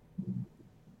of,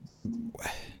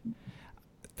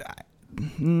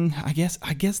 I guess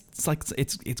it's like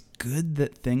it's good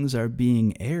that things are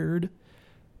being aired.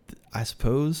 I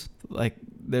suppose like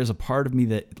there's a part of me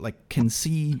that like can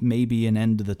see maybe an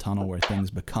end to the tunnel where things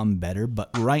become better.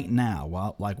 But right now,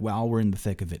 while we're in the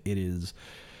thick of it, it's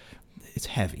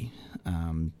heavy.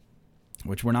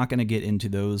 Which we're not going to get into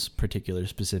those particular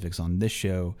specifics on this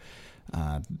show.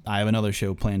 I have another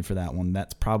show planned for that one.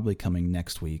 That's probably coming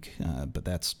next week. But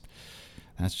that's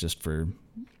just for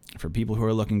people who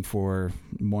are looking for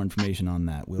more information on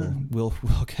that. We'll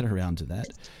get around to that.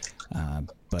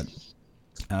 But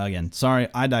again, sorry,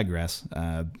 I digress.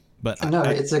 But No,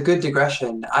 it's a good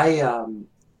digression.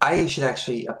 I should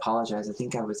actually apologize. I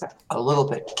think I was a little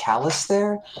bit callous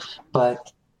there,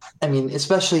 but I mean,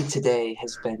 especially today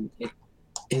has been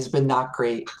not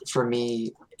great for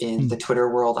me in the Twitter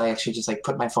world. I actually just like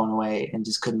put my phone away and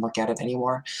just couldn't look at it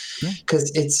anymore,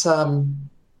 because it's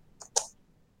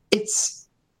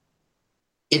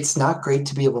not great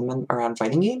to be a woman around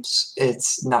fighting games.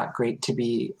 It's not great to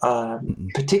be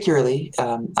particularly.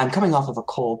 I'm coming off of a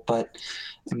cold, but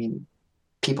I mean,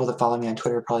 people that follow me on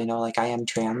Twitter probably know like I am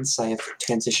trans. I have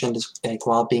transitioned like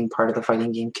while being part of the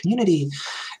fighting game community.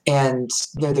 And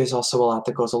there's also a lot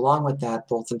that goes along with that,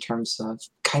 both in terms of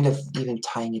kind of even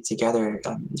tying it together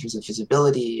in terms of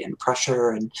visibility and pressure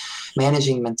and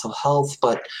managing mental health,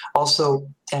 but also,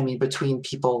 I mean, between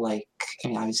people like, I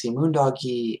mean, obviously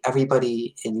Moondoggy,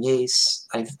 everybody in YASE,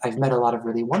 I've met a lot of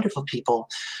really wonderful people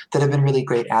that have been really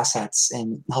great assets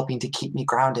in helping to keep me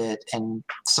grounded and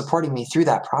supporting me through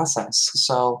that process.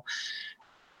 So,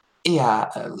 yeah,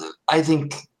 I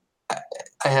think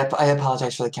I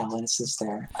apologize for the callousness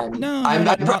there. I'm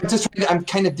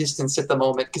kind of distanced at the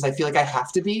moment because I feel like I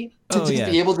have to be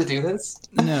be able to do this.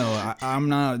 No, I'm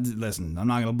not. Listen, I'm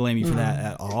not going to blame you for that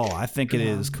at all. I think it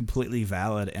is completely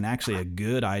valid and actually a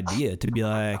good idea to be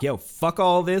like, yo, fuck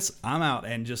all this, I'm out,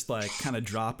 and just like kind of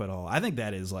drop it all. I think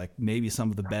that is like maybe some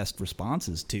of the best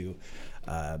responses to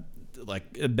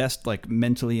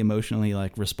mentally, emotionally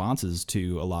like responses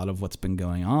to a lot of what's been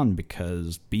going on,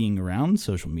 because being around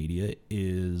social media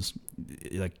is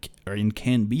like, and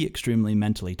can be extremely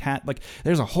mentally like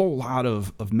there's a whole lot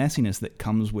of messiness that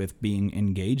comes with being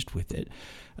engaged with it,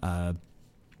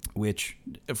 which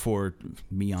for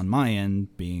me on my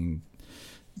end, being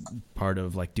part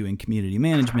of like doing community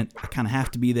management, I kind of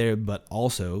have to be there, but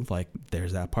also like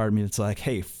there's that part of me that's like,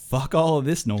 hey, fuck all of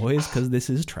this noise because this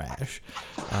is trash.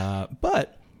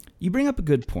 But you bring up a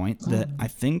good point that I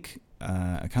think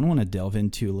I kind of want to delve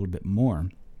into a little bit more,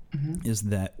 is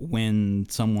that when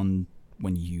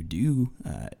you do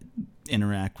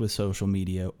interact with social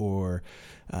media, or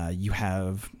you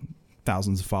have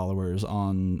thousands of followers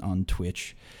on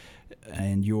Twitch,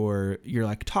 and you're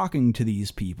like talking to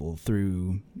these people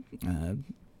through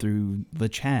the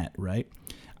chat, right?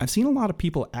 I've seen a lot of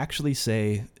people actually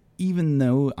say, even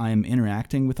though I'm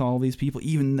interacting with all these people,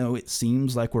 even though it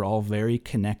seems like we're all very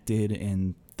connected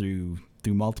and through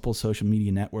multiple social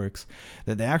media networks,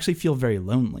 that they actually feel very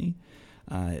lonely.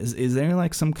 Is there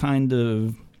like some kind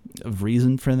of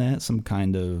reason for that? Some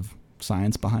kind of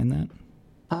science behind that?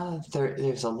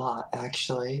 There's a lot,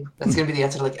 actually. That's going to be the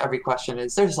answer to like every question.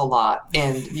 There's a lot,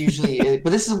 and usually, but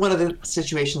this is one of the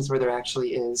situations where there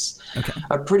actually is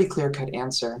a pretty clear-cut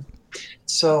answer.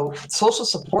 So, social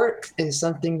support is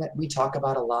something that we talk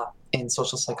about a lot in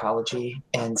social psychology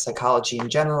and psychology in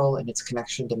general, and its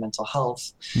connection to mental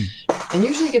health, and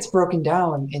usually gets broken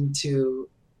down into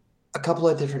a couple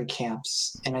of different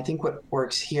camps. And I think what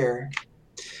works here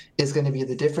is going to be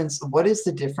the difference. What is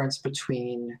the difference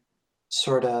between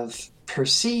sort of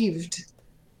perceived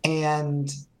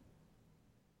and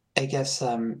I guess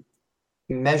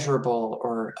measurable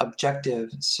or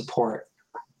objective support.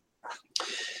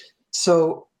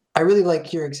 So I really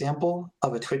like your example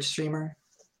of a Twitch streamer.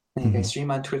 I think I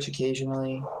stream on Twitch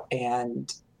occasionally,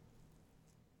 and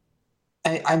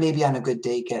I maybe on a good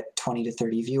day get 20 to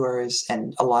 30 viewers,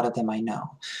 and a lot of them I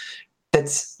know.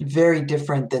 That's very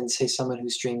different than, say, someone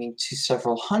who's streaming to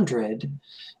several hundred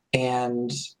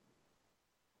and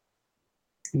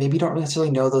maybe don't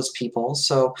necessarily know those people.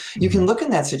 So you can look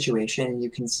in that situation and you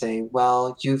can say,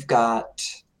 well, you've got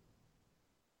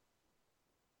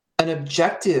an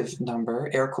objective number,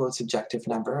 air quotes objective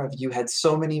number, of you had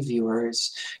so many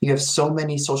viewers, you have so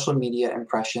many social media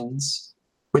impressions,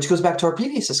 which goes back to our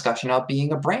previous discussion about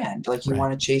being a brand. Like you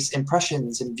want to chase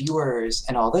impressions and viewers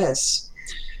and all this.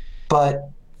 But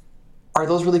are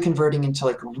those really converting into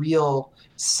like real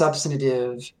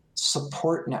substantive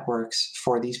support networks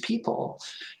for these people?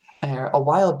 A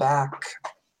while back,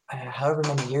 however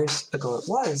many years ago it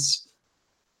was,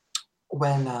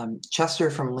 when Chester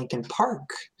from Linkin Park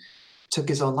took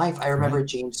his own life, I remember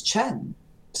James Chen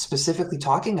specifically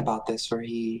talking about this, where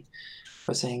he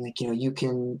was saying, like, you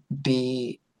can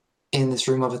be in this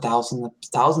room of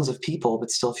thousands of people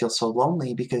but still feel so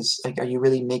lonely because, like, are you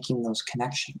really making those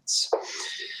connections?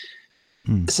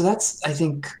 So that's, I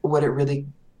think, what it really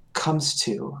comes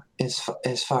to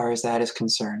as far as that is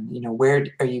concerned. Where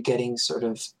are you getting sort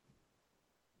of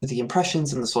the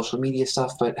impressions and the social media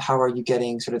stuff, but how are you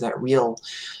getting sort of that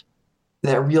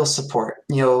real support?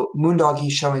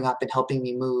 Moondoggy showing up and helping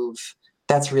me move,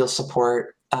 that's real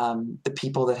support. The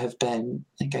people that have been,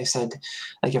 like I said,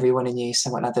 like everyone in YASE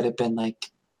and whatnot, that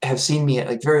have seen me at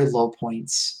like very low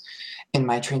points in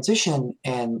my transition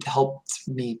and helped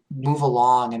me move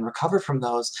along and recover from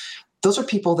those are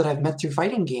people that I've met through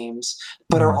fighting games,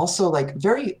 but are also like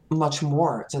very much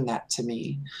more than that to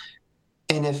me.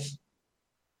 And if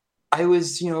I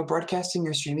was, broadcasting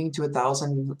or streaming to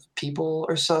 1,000 people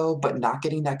or so, but not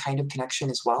getting that kind of connection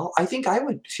as well, I think I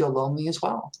would feel lonely as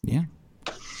well. Yeah.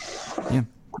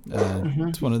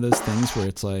 It's one of those things where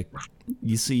it's like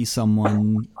you see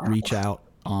someone reach out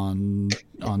on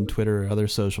Twitter or other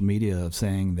social media of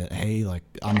saying that, hey, like,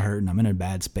 I'm hurting, I'm in a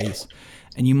bad space,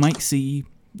 and you might see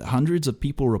hundreds of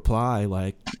people reply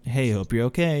like, hey, hope you're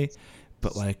okay,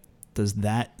 but like, does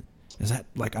that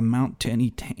like amount to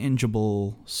any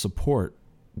tangible support?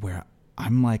 Where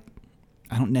I'm like,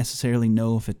 I don't necessarily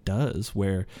know if it does,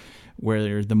 where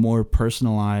the more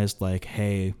personalized, like,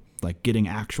 hey, like getting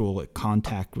actual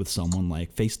contact with someone,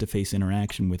 like face-to-face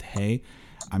interaction with, hey,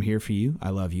 I'm here for you, I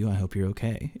love you, I hope you're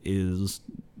okay, is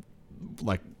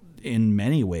like in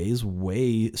many ways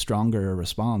way stronger a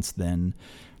response than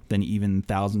even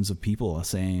thousands of people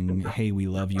saying, hey, we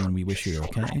love you and we wish you're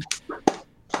okay.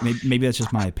 Maybe that's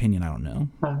just my opinion. I don't know.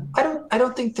 I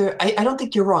don't think I don't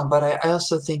think you're wrong, but I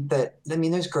also think that,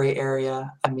 there's gray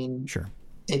area. Sure,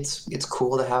 it's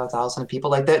cool to have 1,000 people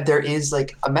like that. There is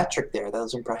like a metric there.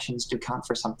 Those impressions do count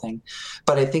for something,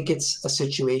 but I think it's a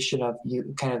situation of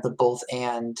you kind of the both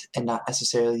and not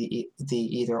necessarily the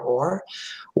either or,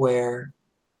 where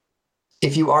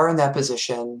if you are in that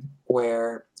position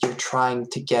where you're trying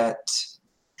to be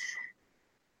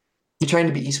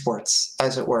esports,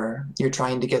 as it were, you're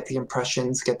trying to get the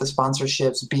impressions, get the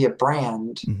sponsorships, be a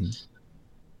brand,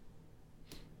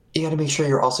 you got to make sure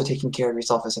you're also taking care of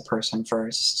yourself as a person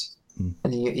first.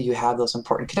 And you have those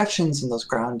important connections and those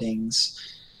groundings,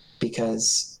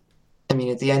 because,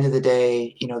 at the end of the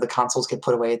day, the consoles get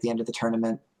put away at the end of the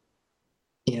tournament,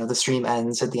 the stream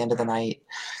ends at the end of the night,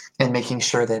 and making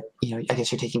sure that, I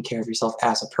guess you're taking care of yourself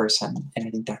as a person. And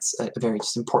I think that's a very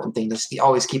just important thing to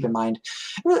always keep in mind,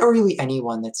 or really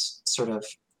anyone that's sort of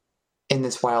in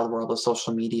this wild world of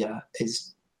social media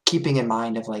is keeping in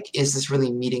mind of like, is this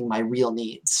really meeting my real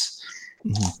needs?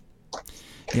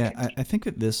 Yeah, I think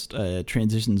that this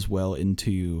transitions well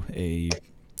into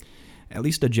at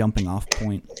least a jumping off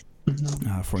point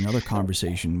for another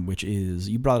conversation, which is,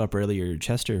 you brought up earlier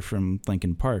Chester from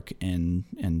Linkin Park and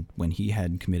when he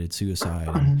had committed suicide,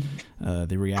 and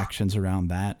the reactions around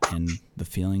that and the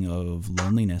feeling of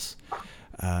loneliness.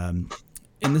 And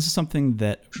this is something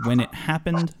that when it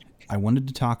happened, I wanted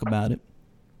to talk about it.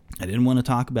 I didn't want to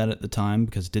talk about it at the time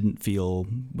because it didn't feel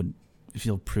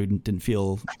prudent, I didn't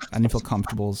feel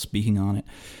comfortable speaking on it.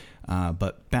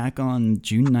 But back on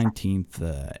June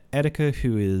 19th, Etika,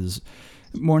 who is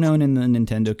more known in the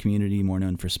Nintendo community, more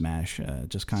known for Smash,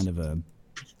 just kind of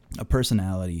a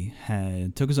personality,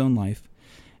 took his own life,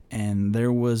 and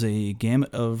there was a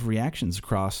gamut of reactions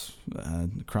across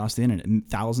the internet.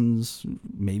 Thousands,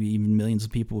 maybe even millions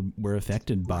of people were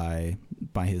affected by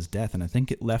by his death, and I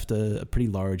think it left a pretty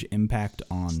large impact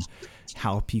on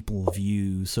how people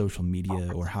view social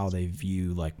media, or how they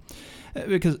view, like,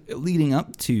 because leading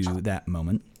up to that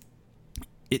moment,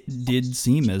 it did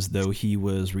seem as though he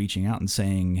was reaching out and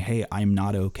saying, "Hey, I'm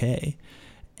not okay,"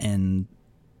 and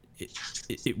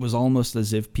it was almost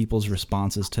as if people's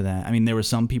responses to that, I mean, there were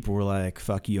some people who were like,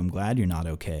 "Fuck you, I'm glad you're not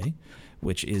okay,"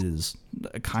 which is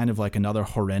kind of like another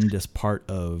horrendous part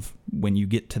of when you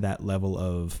get to that level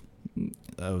of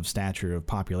stature, of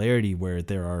popularity, where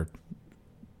there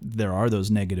are those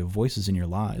negative voices in your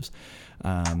lives.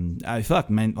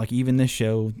 Like, even this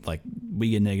show, like,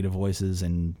 we get negative voices,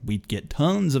 and we get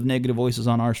tons of negative voices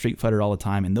on our Street Fighter all the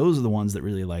time, and those are the ones that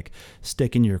really, like,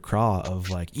 stick in your craw of,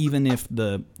 like, even if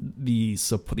the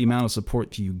amount of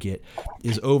support you get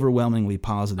is overwhelmingly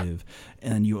positive,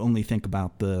 and you only think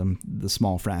about the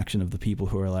small fraction of the people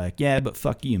who are like, "Yeah, but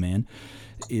fuck you, man,"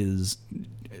 is,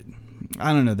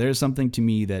 I don't know, there's something to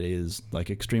me that is,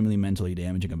 like, extremely mentally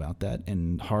damaging about that,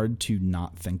 and hard to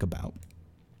not think about.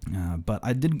 But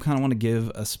I did kind of want to give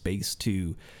a space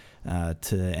to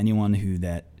anyone whose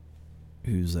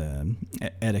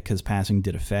Etika's passing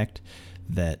did affect,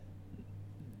 that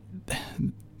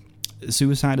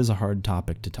suicide is a hard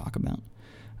topic to talk about,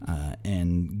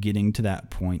 and getting to that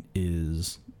point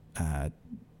is, at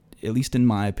least in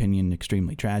my opinion,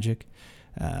 extremely tragic.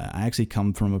 I actually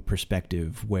come from a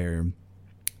perspective where,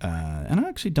 and I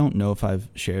actually don't know if I've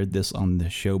shared this on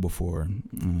the show before,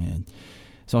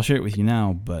 so I'll share it with you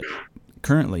now. But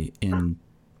currently in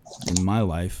my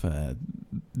life,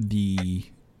 the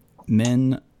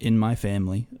men in my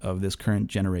family of this current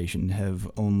generation have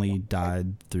only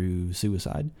died through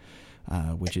suicide,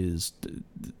 which is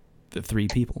the 3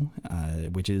 people,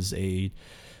 which is it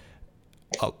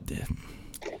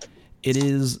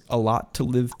is a lot to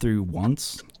live through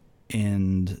once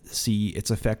and see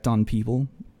its effect on people.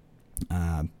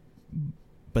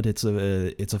 But it's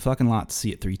a fucking lot to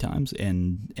see it 3 times,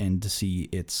 and to see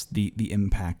the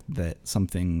impact that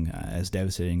something as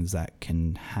devastating as that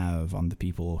can have on the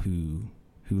people who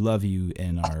love you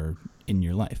and are in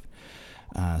your life.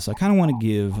 So I kind of want to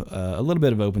give a little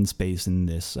bit of open space in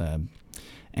this,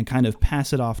 and kind of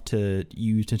pass it off to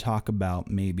you to talk about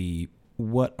maybe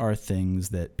what are things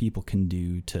that people can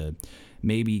do to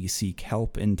maybe seek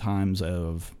help in times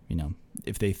of,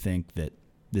 if they think that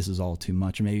this is all too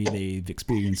much, or maybe they've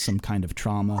experienced some kind of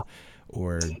trauma,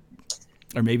 or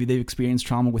maybe they've experienced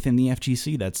trauma within the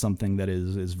FGC. That's something that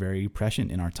is very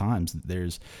prescient in our times.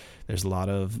 There's a lot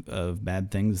of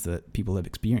bad things that people have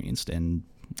experienced, and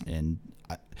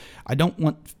I don't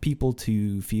want people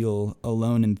to feel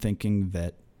alone in thinking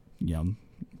that,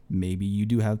 maybe you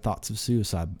do have thoughts of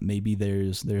suicide. Maybe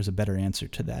there's a better answer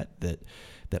to that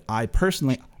I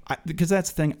personally, because that's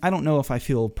the thing, I don't know if I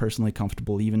feel personally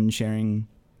comfortable even sharing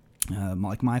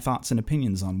like my thoughts and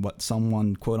opinions on what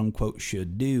someone quote unquote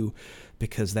should do,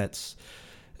 because that's,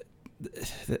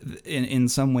 in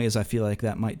some ways I feel like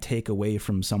that might take away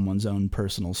from someone's own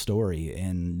personal story,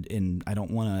 and I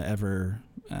don't want to ever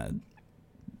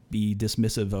be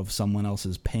dismissive of someone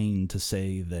else's pain to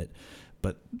say that,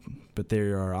 but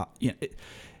there are,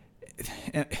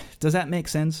 does that make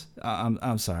sense?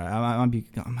 I'm sorry. I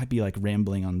might be like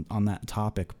rambling on that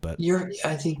topic, but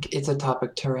I think it's a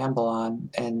topic to ramble on,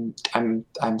 and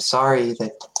I'm sorry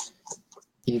that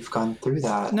you've gone through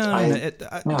that. No,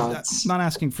 I'm not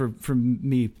asking for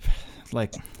me.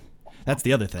 Like, that's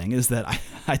the other thing, is that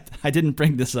I didn't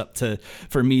bring this up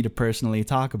for me to personally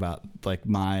talk about, like,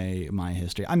 my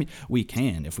history. I mean, we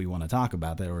can if we want to talk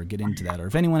about that or get into that, or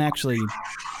if anyone actually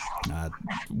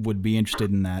would be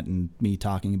interested in that and me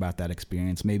talking about that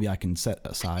experience, maybe I can set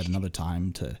aside another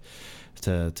time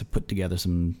to put together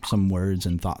some words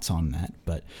and thoughts on that.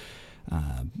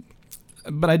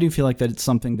 But I do feel like that it's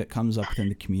something that comes up within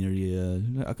the community.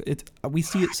 We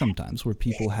see it sometimes where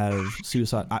people have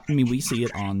suicide. I mean, we see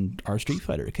it on our Street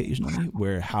Fighter occasionally,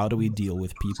 where how do we deal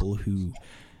with people who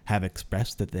have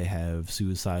expressed that they have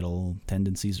suicidal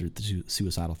tendencies or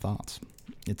suicidal thoughts?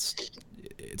 It's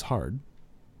hard.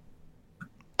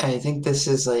 I think this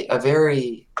is like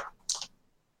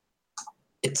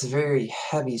it's a very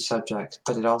heavy subject,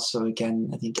 but it also,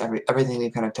 again, I think everything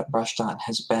we've kind of brushed on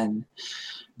has been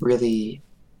really,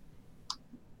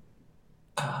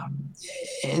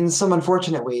 in some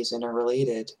unfortunate ways,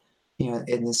 interrelated,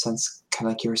 in the sense, kind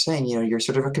of like you were saying, you're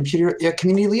sort of a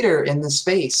community leader in this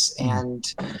space,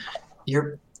 and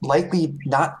you're likely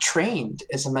not trained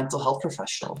as a mental health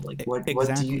professional. Like, what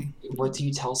do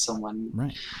you tell someone?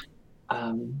 Right.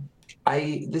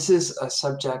 This is a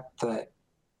subject that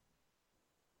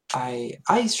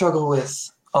I struggle with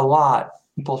a lot,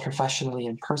 both professionally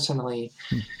and personally.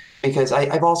 because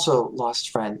I've also lost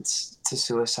friends to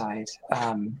suicide.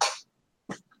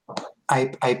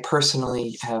 I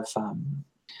personally have,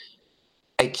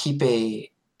 I keep a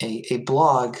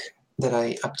blog that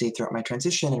I update throughout my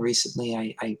transition, and recently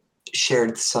I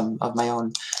shared some of my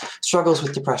own struggles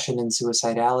with depression and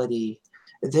suicidality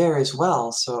there as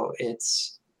well. So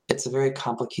it's a very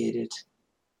complicated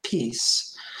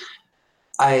piece.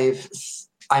 I've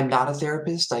I'm not a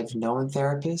therapist. I've known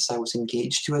therapists. I was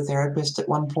engaged to a therapist at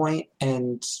one point,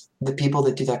 and the people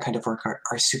that do that kind of work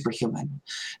are superhuman,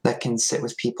 that can sit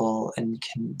with people and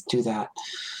can do that.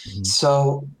 Mhm.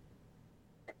 So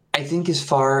I think as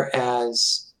far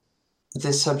as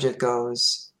this subject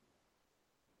goes,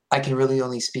 I can really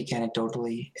only speak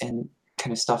anecdotally and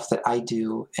kind of stuff that I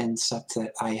do and stuff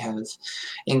that I have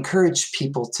encouraged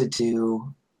people to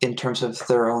do in terms of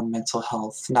their own mental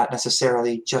health, not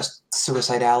necessarily just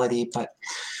suicidality, but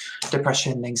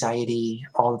depression, anxiety,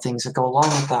 all the things that go along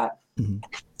with that. Mhm.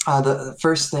 The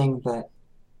first thing that,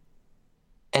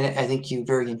 and I think you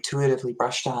very intuitively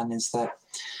brushed on, is that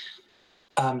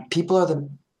people are the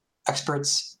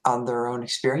experts on their own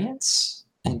experience,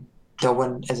 and no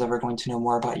one is ever going to know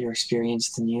more about your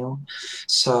experience than you.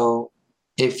 So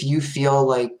if you feel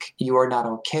like you are not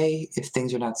okay, if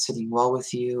things are not sitting well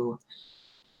with you,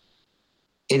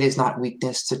 it is not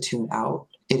weakness to tune out.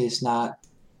 It is not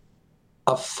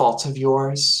a fault of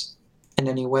yours in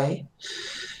any way.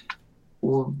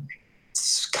 Well,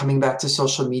 coming back to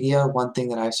social media, one thing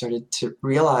that I've started to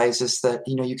realize is that,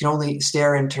 you know, you can only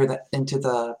stare into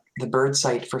the bird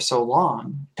site for so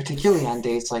long, particularly on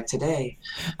days like today,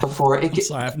 before it I'm get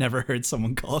sorry, I've never heard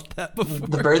someone call it that the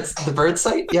before. bird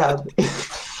site. Yeah.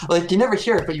 Like you never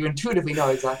hear it, but you intuitively know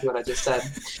exactly what I just said.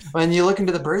 When you look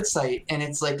into the bird site and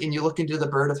it's like, and you look into the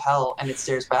bird of hell and it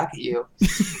stares back at you.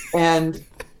 And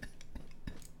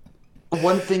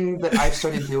one thing that I've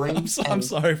started doing, I'm and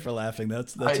sorry for laughing.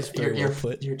 That's just very well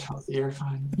put. you're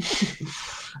fine.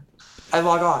 I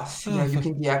log off. You know, you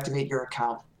can deactivate your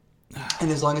account,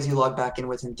 and as long as you log back in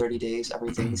within 30 days,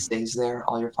 everything stays there,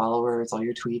 all your followers, all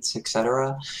your tweets,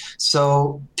 etc.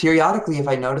 So periodically, if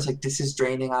I notice like this is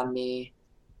draining on me,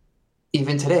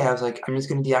 even today, I was like, I'm just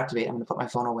going to deactivate. I'm going to put my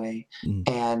phone away Mm.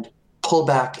 and pull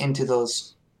back into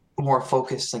those more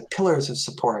focused like pillars of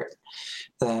support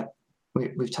that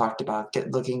we've talked about.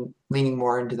 Leaning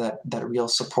more into that real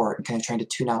support and kind of trying to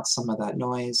tune out some of that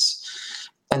noise.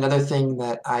 Another thing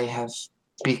that I have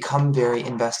become very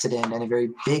invested in and a very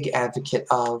big advocate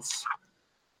of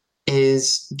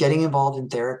is getting involved in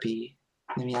therapy.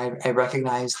 I mean, I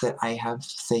recognize that I have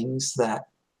things that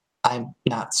I'm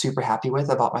not super happy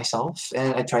with about myself,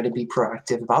 and I try to be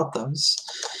proactive about those.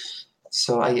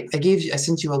 So I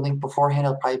sent you a link beforehand.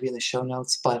 It'll probably be in the show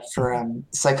notes. But for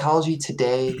Psychology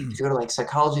Today, if you go to like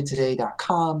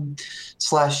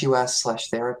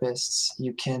psychologytoday.com/US/therapists,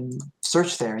 you can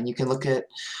search there and you can look at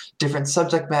different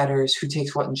subject matters, who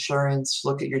takes what insurance,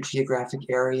 look at your geographic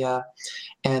area.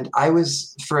 And I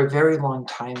was, for a very long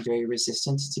time, very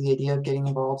resistant to the idea of getting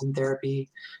involved in therapy.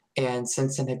 And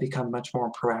since then, I've become much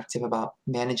more proactive about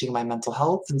managing my mental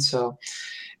health. And so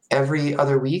every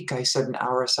other week, I set an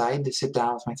hour aside to sit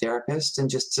down with my therapist and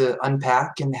just to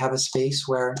unpack and have a space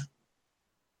where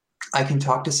I can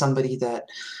talk to somebody that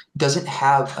doesn't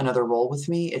have another role with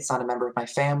me. It's not a member of my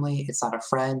family. It's not a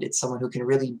friend. It's someone who can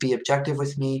really be objective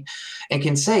with me and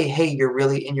can say, hey, you're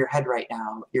really in your head right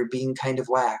now. You're being kind of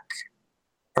whack.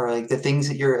 Or like the things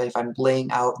that if I'm laying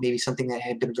out maybe something that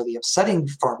had been really upsetting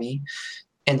for me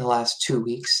in the last 2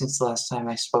 weeks since the last time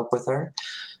I spoke with her.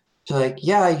 So like,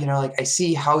 yeah, you know, like I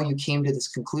see how you came to this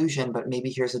conclusion, but maybe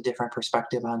here's a different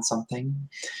perspective on something.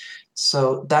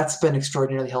 So that's been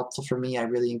extraordinarily helpful for me. I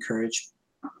really encourage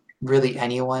really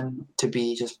anyone to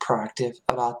be just proactive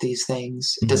about these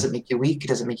things. It Mhm. doesn't make you weak. It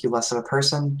doesn't make you less of a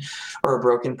person or a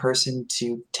broken person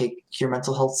to take your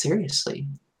mental health seriously.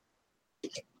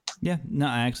 Yeah, no,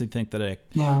 I actually think that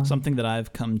Yeah. something that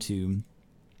I've come to,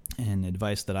 and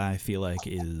advice that I feel like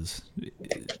is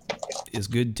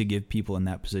good to give people in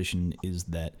that position, is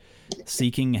that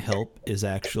seeking help is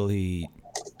actually,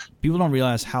 people don't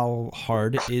realize how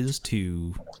hard it is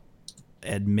to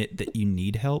admit that you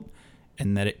need help,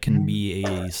 and that it can be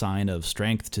a sign of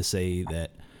strength to say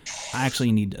that I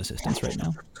actually need assistance right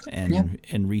now, Yeah.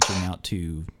 and reaching out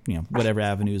to, whatever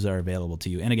avenues are available to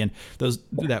you. And again, that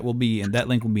link will be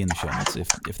in the show notes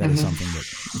if that is something that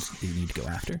you need to go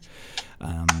after.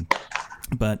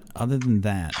 But other than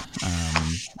that,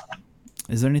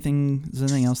 is there anything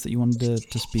else that you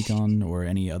wanted to speak on, or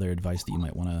any other advice that you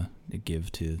might want to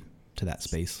give to that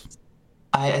space?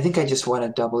 I think I just want to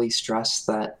doubly stress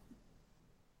that,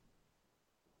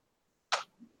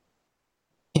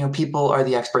 people are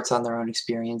the experts on their own Yeah.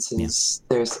 experiences.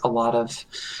 There's a lot of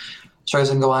struggles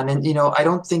that go on. And, I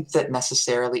don't think that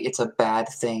necessarily it's a bad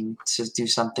thing to do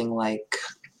something like,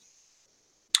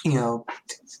 you know,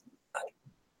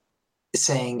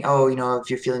 saying, oh, if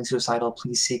you're feeling suicidal,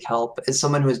 please seek help. As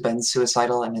someone who has been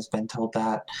suicidal and has been told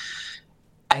that,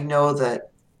 I know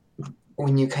that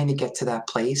when you kind of get to that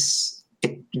place,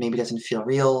 it maybe doesn't feel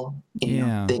real.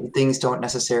 Yeah. Things don't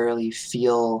necessarily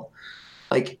feel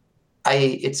like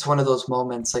it's one of those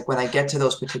moments, like when I get to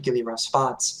those particularly rough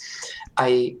spots,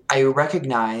 I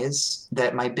recognize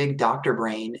that my big doctor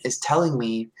brain is telling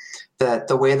me that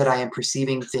the way that I am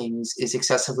perceiving things is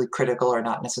excessively critical or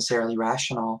not necessarily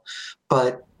rational.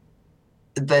 But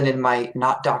then in my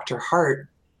not doctor heart,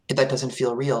 that doesn't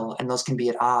feel real, and those can be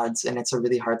at odds, and it's a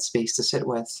really hard space to sit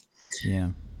with.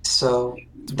 Yeah. So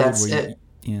It's weird that's where it.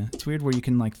 it's weird where you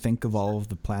can like think of all of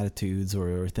the platitudes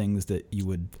or things that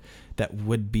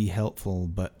would be helpful,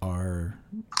 but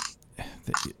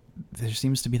there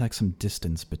seems to be like some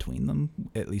distance between them,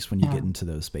 at least when you get into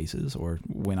those spaces, or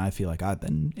when I feel like I've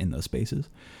been in those spaces.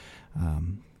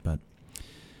 But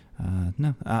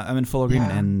no, I'm in full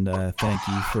agreement, and thank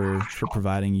you for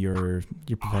providing your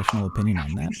professional opinion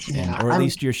on that, or at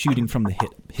least you're shooting from the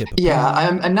hip.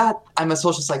 Yeah, I'm a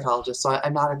social psychologist, so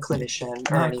I'm not a clinician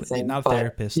or anything. Not a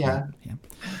therapist. Yeah.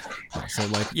 So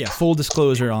full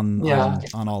disclosure on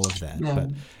all of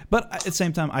that. But at the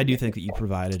same time, I do think that you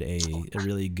provided a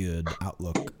really good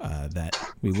outlook that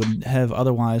we wouldn't have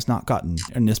otherwise not gotten,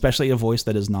 and especially a voice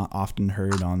that is not often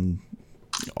heard on.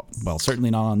 Well, certainly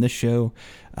not on this show,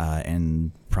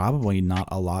 and probably not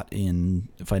a lot in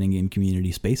fighting game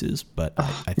community spaces. But I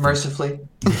think, mercifully,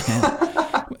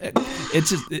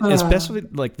 it's especially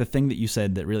like the thing that you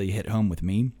said that really hit home with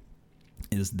me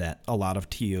is that a lot of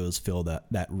TOs fill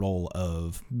that role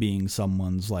of being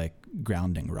someone's like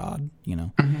grounding rod.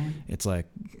 It's like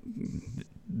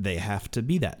they have to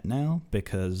be that now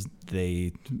because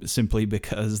they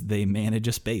manage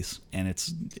a space, and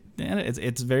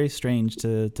it's very strange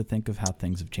to think of how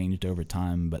things have changed over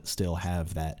time, but still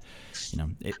have that.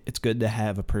 It's good to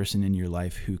have a person in your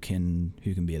life who can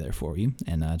be there for you,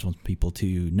 and I just want people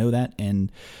to know that, and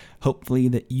hopefully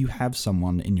that you have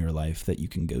someone in your life that you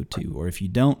can go to, or if you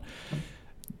don't,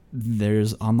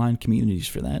 there's online communities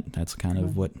for that. That's kind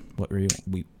of what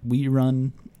we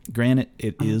run. Granted,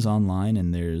 it is online,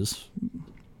 and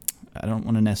I don't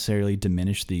want to necessarily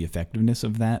diminish the effectiveness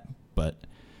of that, but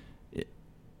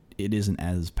it isn't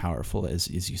as powerful as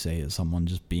you say, as someone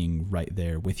just being right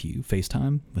there with you,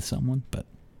 FaceTime with someone. But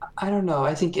I don't know.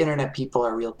 I think internet people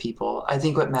are real people. I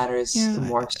think what matters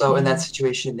more so in that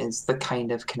situation is the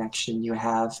kind of connection you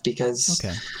have, because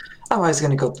I'm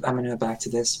going to go back to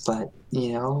this, but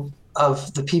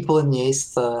of the people in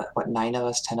YASE, 9 of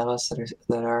us, 10 of us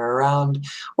that are around,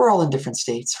 we're all in different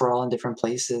states, we're all in different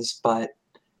places, but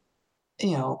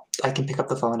I can pick up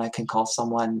the phone, I can call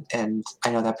someone, and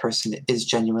I know that person is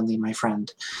genuinely my friend,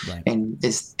 and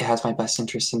has my best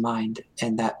interests in mind,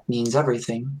 and that means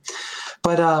everything.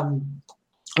 But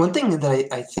one thing that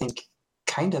I think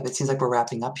it seems like we're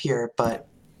wrapping up here, but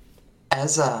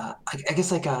as I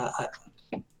guess like a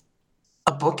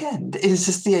bookend is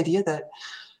just the idea that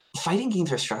fighting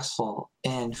games are stressful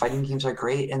and fighting games are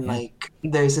great, and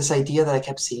there's this idea that I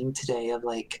kept seeing today of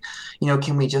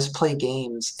can we just play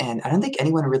games? And I don't think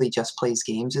anyone really just plays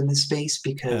games in this space,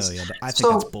 because I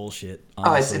think that's bullshit,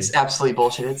 honestly. It's absolutely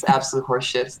bullshit. It's absolute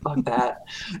horseshit. Fuck that.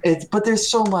 But there's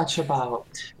so much about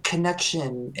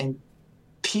connection and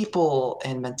people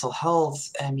and mental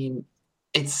health. I mean,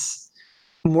 it's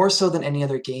more so than any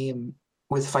other game.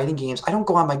 With fighting games, I don't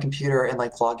go on my computer and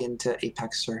log into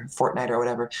Apex or Fortnite or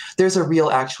whatever. There's a real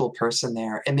actual person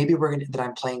there, and maybe that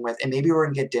I'm playing with, and maybe we're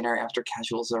gonna get dinner after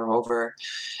casuals are over.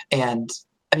 And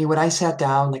I mean, when I sat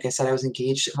down, like I said, I was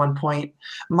engaged at one point.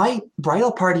 My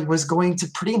bridal party was going to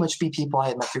pretty much be people I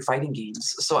had met through fighting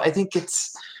games. So I think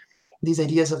it's these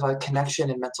ideas of a connection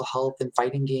and mental health and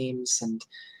fighting games and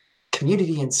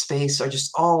community and space are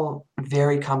just all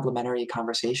very complementary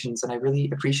conversations, and I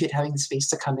really appreciate having the space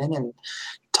to come in and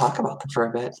talk about them for a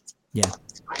bit. Yeah,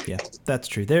 that's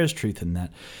true. There's truth in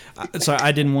that. So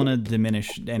I didn't want to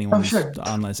diminish anyone's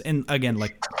online. And again,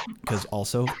 because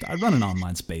also I run an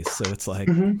online space, so it's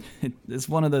it's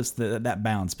one of those that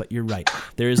balance. But you're right.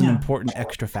 There is an important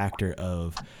extra factor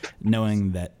of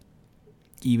knowing that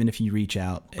even if you reach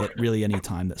out at really any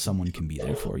time, that someone can be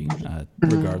there for you,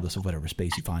 regardless of whatever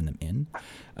space you find them in.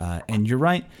 And you're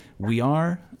right, we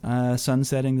are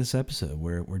sunsetting this episode.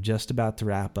 We're just about to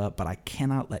wrap up, but I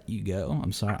cannot let you go.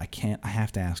 I'm sorry, I can't. I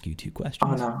have to ask you 2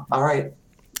 questions. Oh no! All right.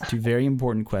 Two very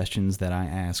important questions that I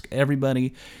ask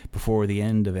everybody before the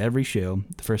end of every show,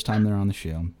 the first time they're on the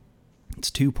show. It's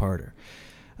two-parter.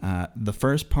 The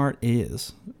first part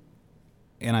is,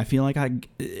 and I feel like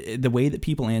the way that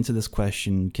people answer this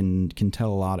question can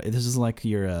tell a lot. This is like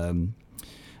your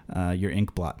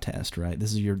ink blot test, right?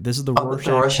 This is the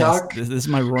Rorschach test. This is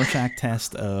my Rorschach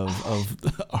test of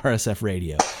RSF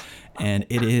radio, and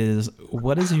it is: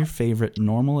 what is your favorite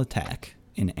normal attack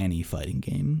in any fighting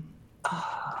game?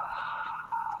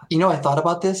 I thought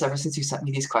about this ever since you sent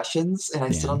me these questions, and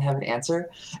I still don't have an answer.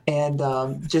 And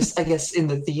just, I guess, in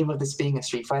the theme of this being a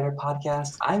Street Fighter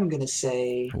podcast, I'm going to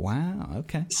say... Wow,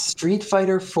 okay. Street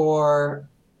Fighter 4,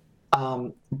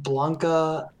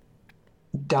 Blanca,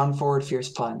 Down Forward Fierce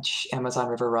Punch, Amazon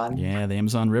River Run. Yeah, the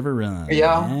Amazon River Run.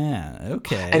 Yeah,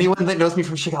 okay. Anyone that knows me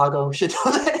from Chicago should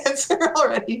know that answer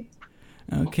already.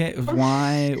 Okay,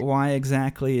 why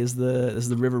exactly is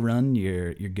the River Run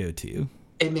your go-to?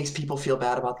 It makes people feel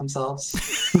bad about themselves.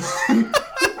 Says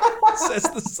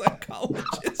the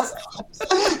psychologist.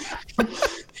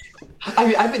 I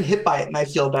mean, I've been hit by it and I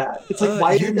feel bad. It's like,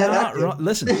 why did that happen?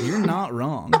 Listen, you're not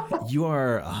wrong. You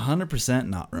are 100%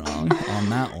 not wrong on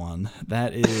that one.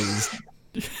 That is...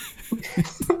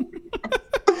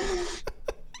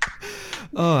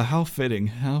 Oh, how fitting.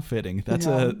 How fitting. That's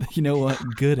you know what?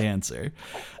 Good answer.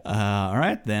 All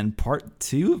right, then. Part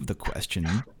 2 of the question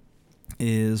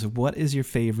is, what is your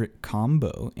favorite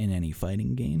combo in any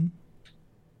fighting game?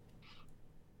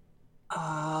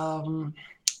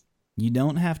 You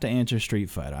don't have to answer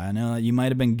Street Fighter. I know you might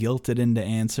have been guilted into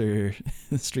answer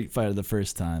Street Fighter the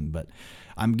first time, but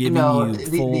I'm giving you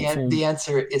the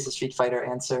answer is a Street Fighter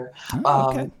answer. Oh,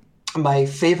 okay. My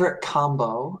favorite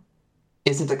combo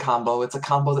isn't a combo. It's a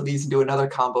combo that leads into another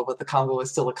combo, but the combo is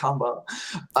still a combo.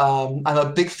 I'm a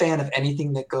big fan of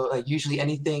anything that usually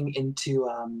anything into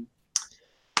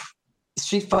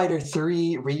Street Fighter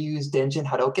 3 reused Denjin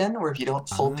Hadoken, where if you don't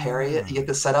full parry it, you get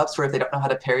the setups where if they don't know how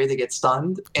to parry, they get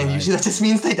stunned, and usually that just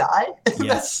means they die.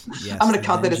 Yes, I'm going to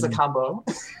count that as a combo.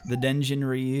 The Denjin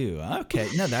Ryu. Okay,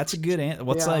 no, that's a good answer.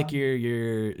 What's like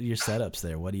your setups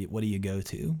there? What do you go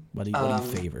to? What do you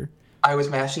favor? I was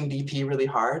mashing DP really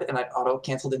hard, and I auto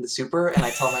canceled into super, and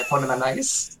I tell my opponent I'm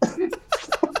nice.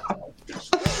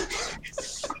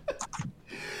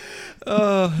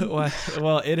 Oh,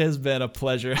 well, it has been a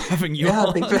pleasure having you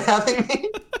on. Thanks for having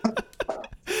me.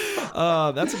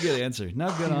 That's a good answer.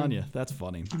 No, good on you. That's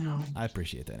funny. I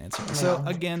appreciate that answer. Yeah. So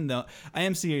again, though, I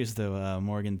am serious, though,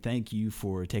 Morgan. Thank you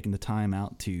for taking the time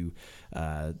out to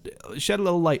shed a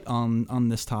little light on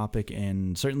this topic,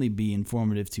 and certainly be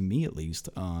informative to me, at least,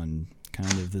 on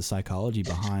kind of the psychology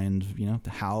behind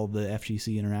how the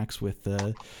FGC interacts with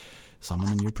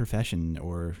someone in your profession,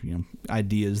 or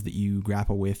ideas that you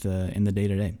grapple with in the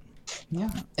day-to-day. Yeah,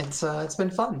 it's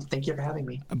been fun. Thank you for having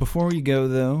me. Before we go,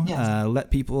 though, let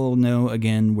people know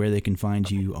again where they can find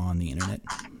you on the internet.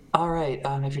 All right.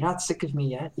 If you're not sick of me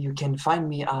yet, you can find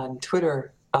me on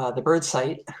Twitter, the bird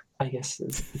site, I guess.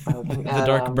 The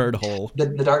dark bird hole. The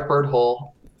dark bird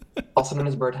hole, also known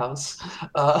as Birdhouse.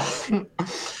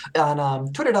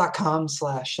 On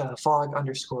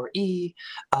twitter.com/fog_e.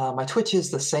 My Twitch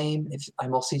is the same. I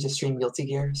mostly just stream Guilty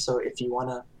Gear, so if you want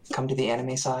to come to the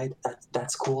anime side,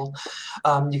 that's cool.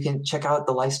 You can check out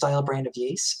the lifestyle brand of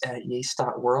YASE at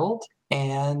yase.world,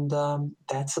 and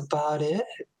that's about it.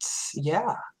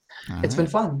 Yeah. It's been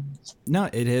fun. No,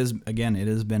 it has been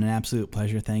an absolute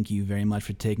pleasure. Thank you very much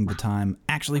for taking the time.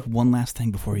 Actually, one last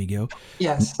thing before you go.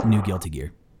 Yes. New Guilty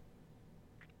Gear.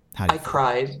 I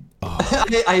cried. Oh,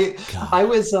 I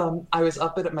was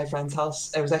up at my friend's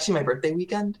house. It was actually my birthday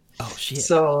weekend. Oh shit.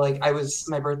 So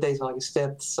my birthday is August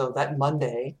 5th. So that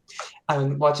Monday,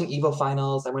 I'm watching Evo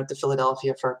finals. I went to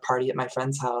Philadelphia for a party at my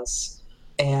friend's house,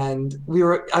 and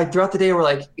throughout the day we're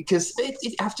like, because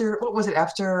after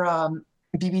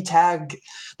BB Tag,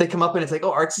 they come up and it's like,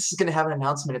 oh, Arxis is going to have an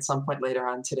announcement at some point later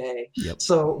on today. Yep.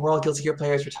 So we're all Guilty Gear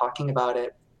players. We're talking about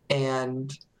it,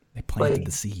 and they planted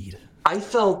the seed. I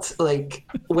felt like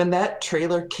when that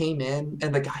trailer came in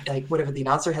and the guy, the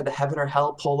announcer had the Heaven or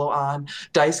Hell polo on,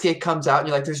 Daisuke comes out and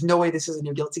you're like, there's no way this is a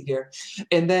new Guilty Gear.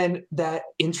 And then that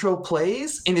intro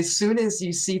plays, and as soon as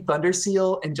you see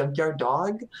Thunderseal and Junkyard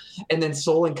Dog and then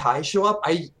Soul and Kai show up,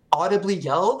 I audibly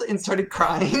yelled and started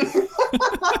crying.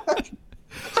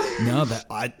 No,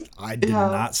 I did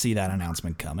not see that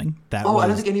announcement coming. I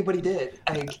don't think anybody did.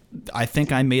 I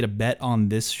think I made a bet on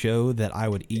this show that I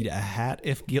would eat a hat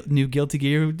if new Guilty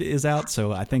Gear is out.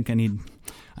 So I think I need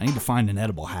to find an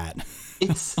edible hat.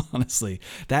 Honestly,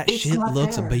 that shit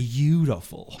looks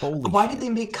beautiful. Why did they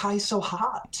make Kai so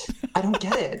hot? I don't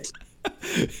get it.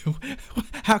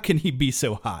 How can he be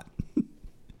so hot?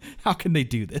 How can they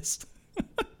do this?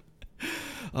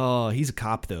 Oh, he's a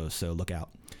cop, though, so look out.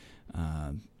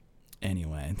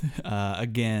 Anyway,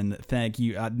 again, thank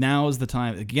you. Now is the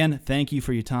time. Again, thank you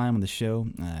for your time on the show.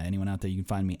 Anyone out there, you can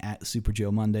find me at Super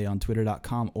Joe Monday on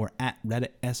Twitter.com or at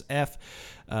RedditSF,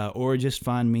 or just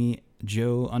find me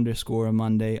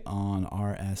Joe_Monday on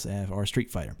RSF or Street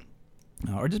Fighter.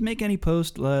 Or just make any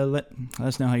post. Let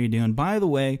us know how you're doing. By the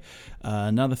way,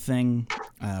 another thing,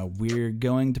 we're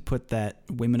going to put that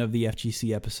Women of the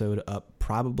FGC episode up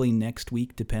probably next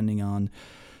week, depending on.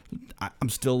 I'm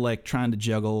still like trying to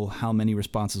juggle how many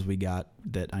responses we got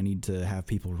that I need to have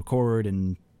people record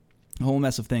and a whole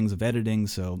mess of things of editing.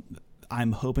 So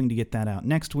I'm hoping to get that out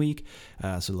next week.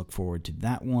 So look forward to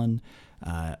that one.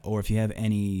 Or if you have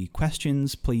any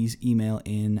questions, please email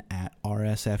in at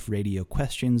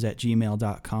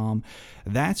rsfradioquestions@gmail.com.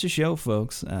 That's the show,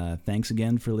 folks. Thanks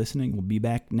again for listening. We'll be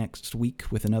back next week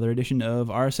with another edition of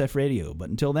RSF Radio. But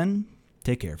until then,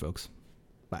 take care, folks.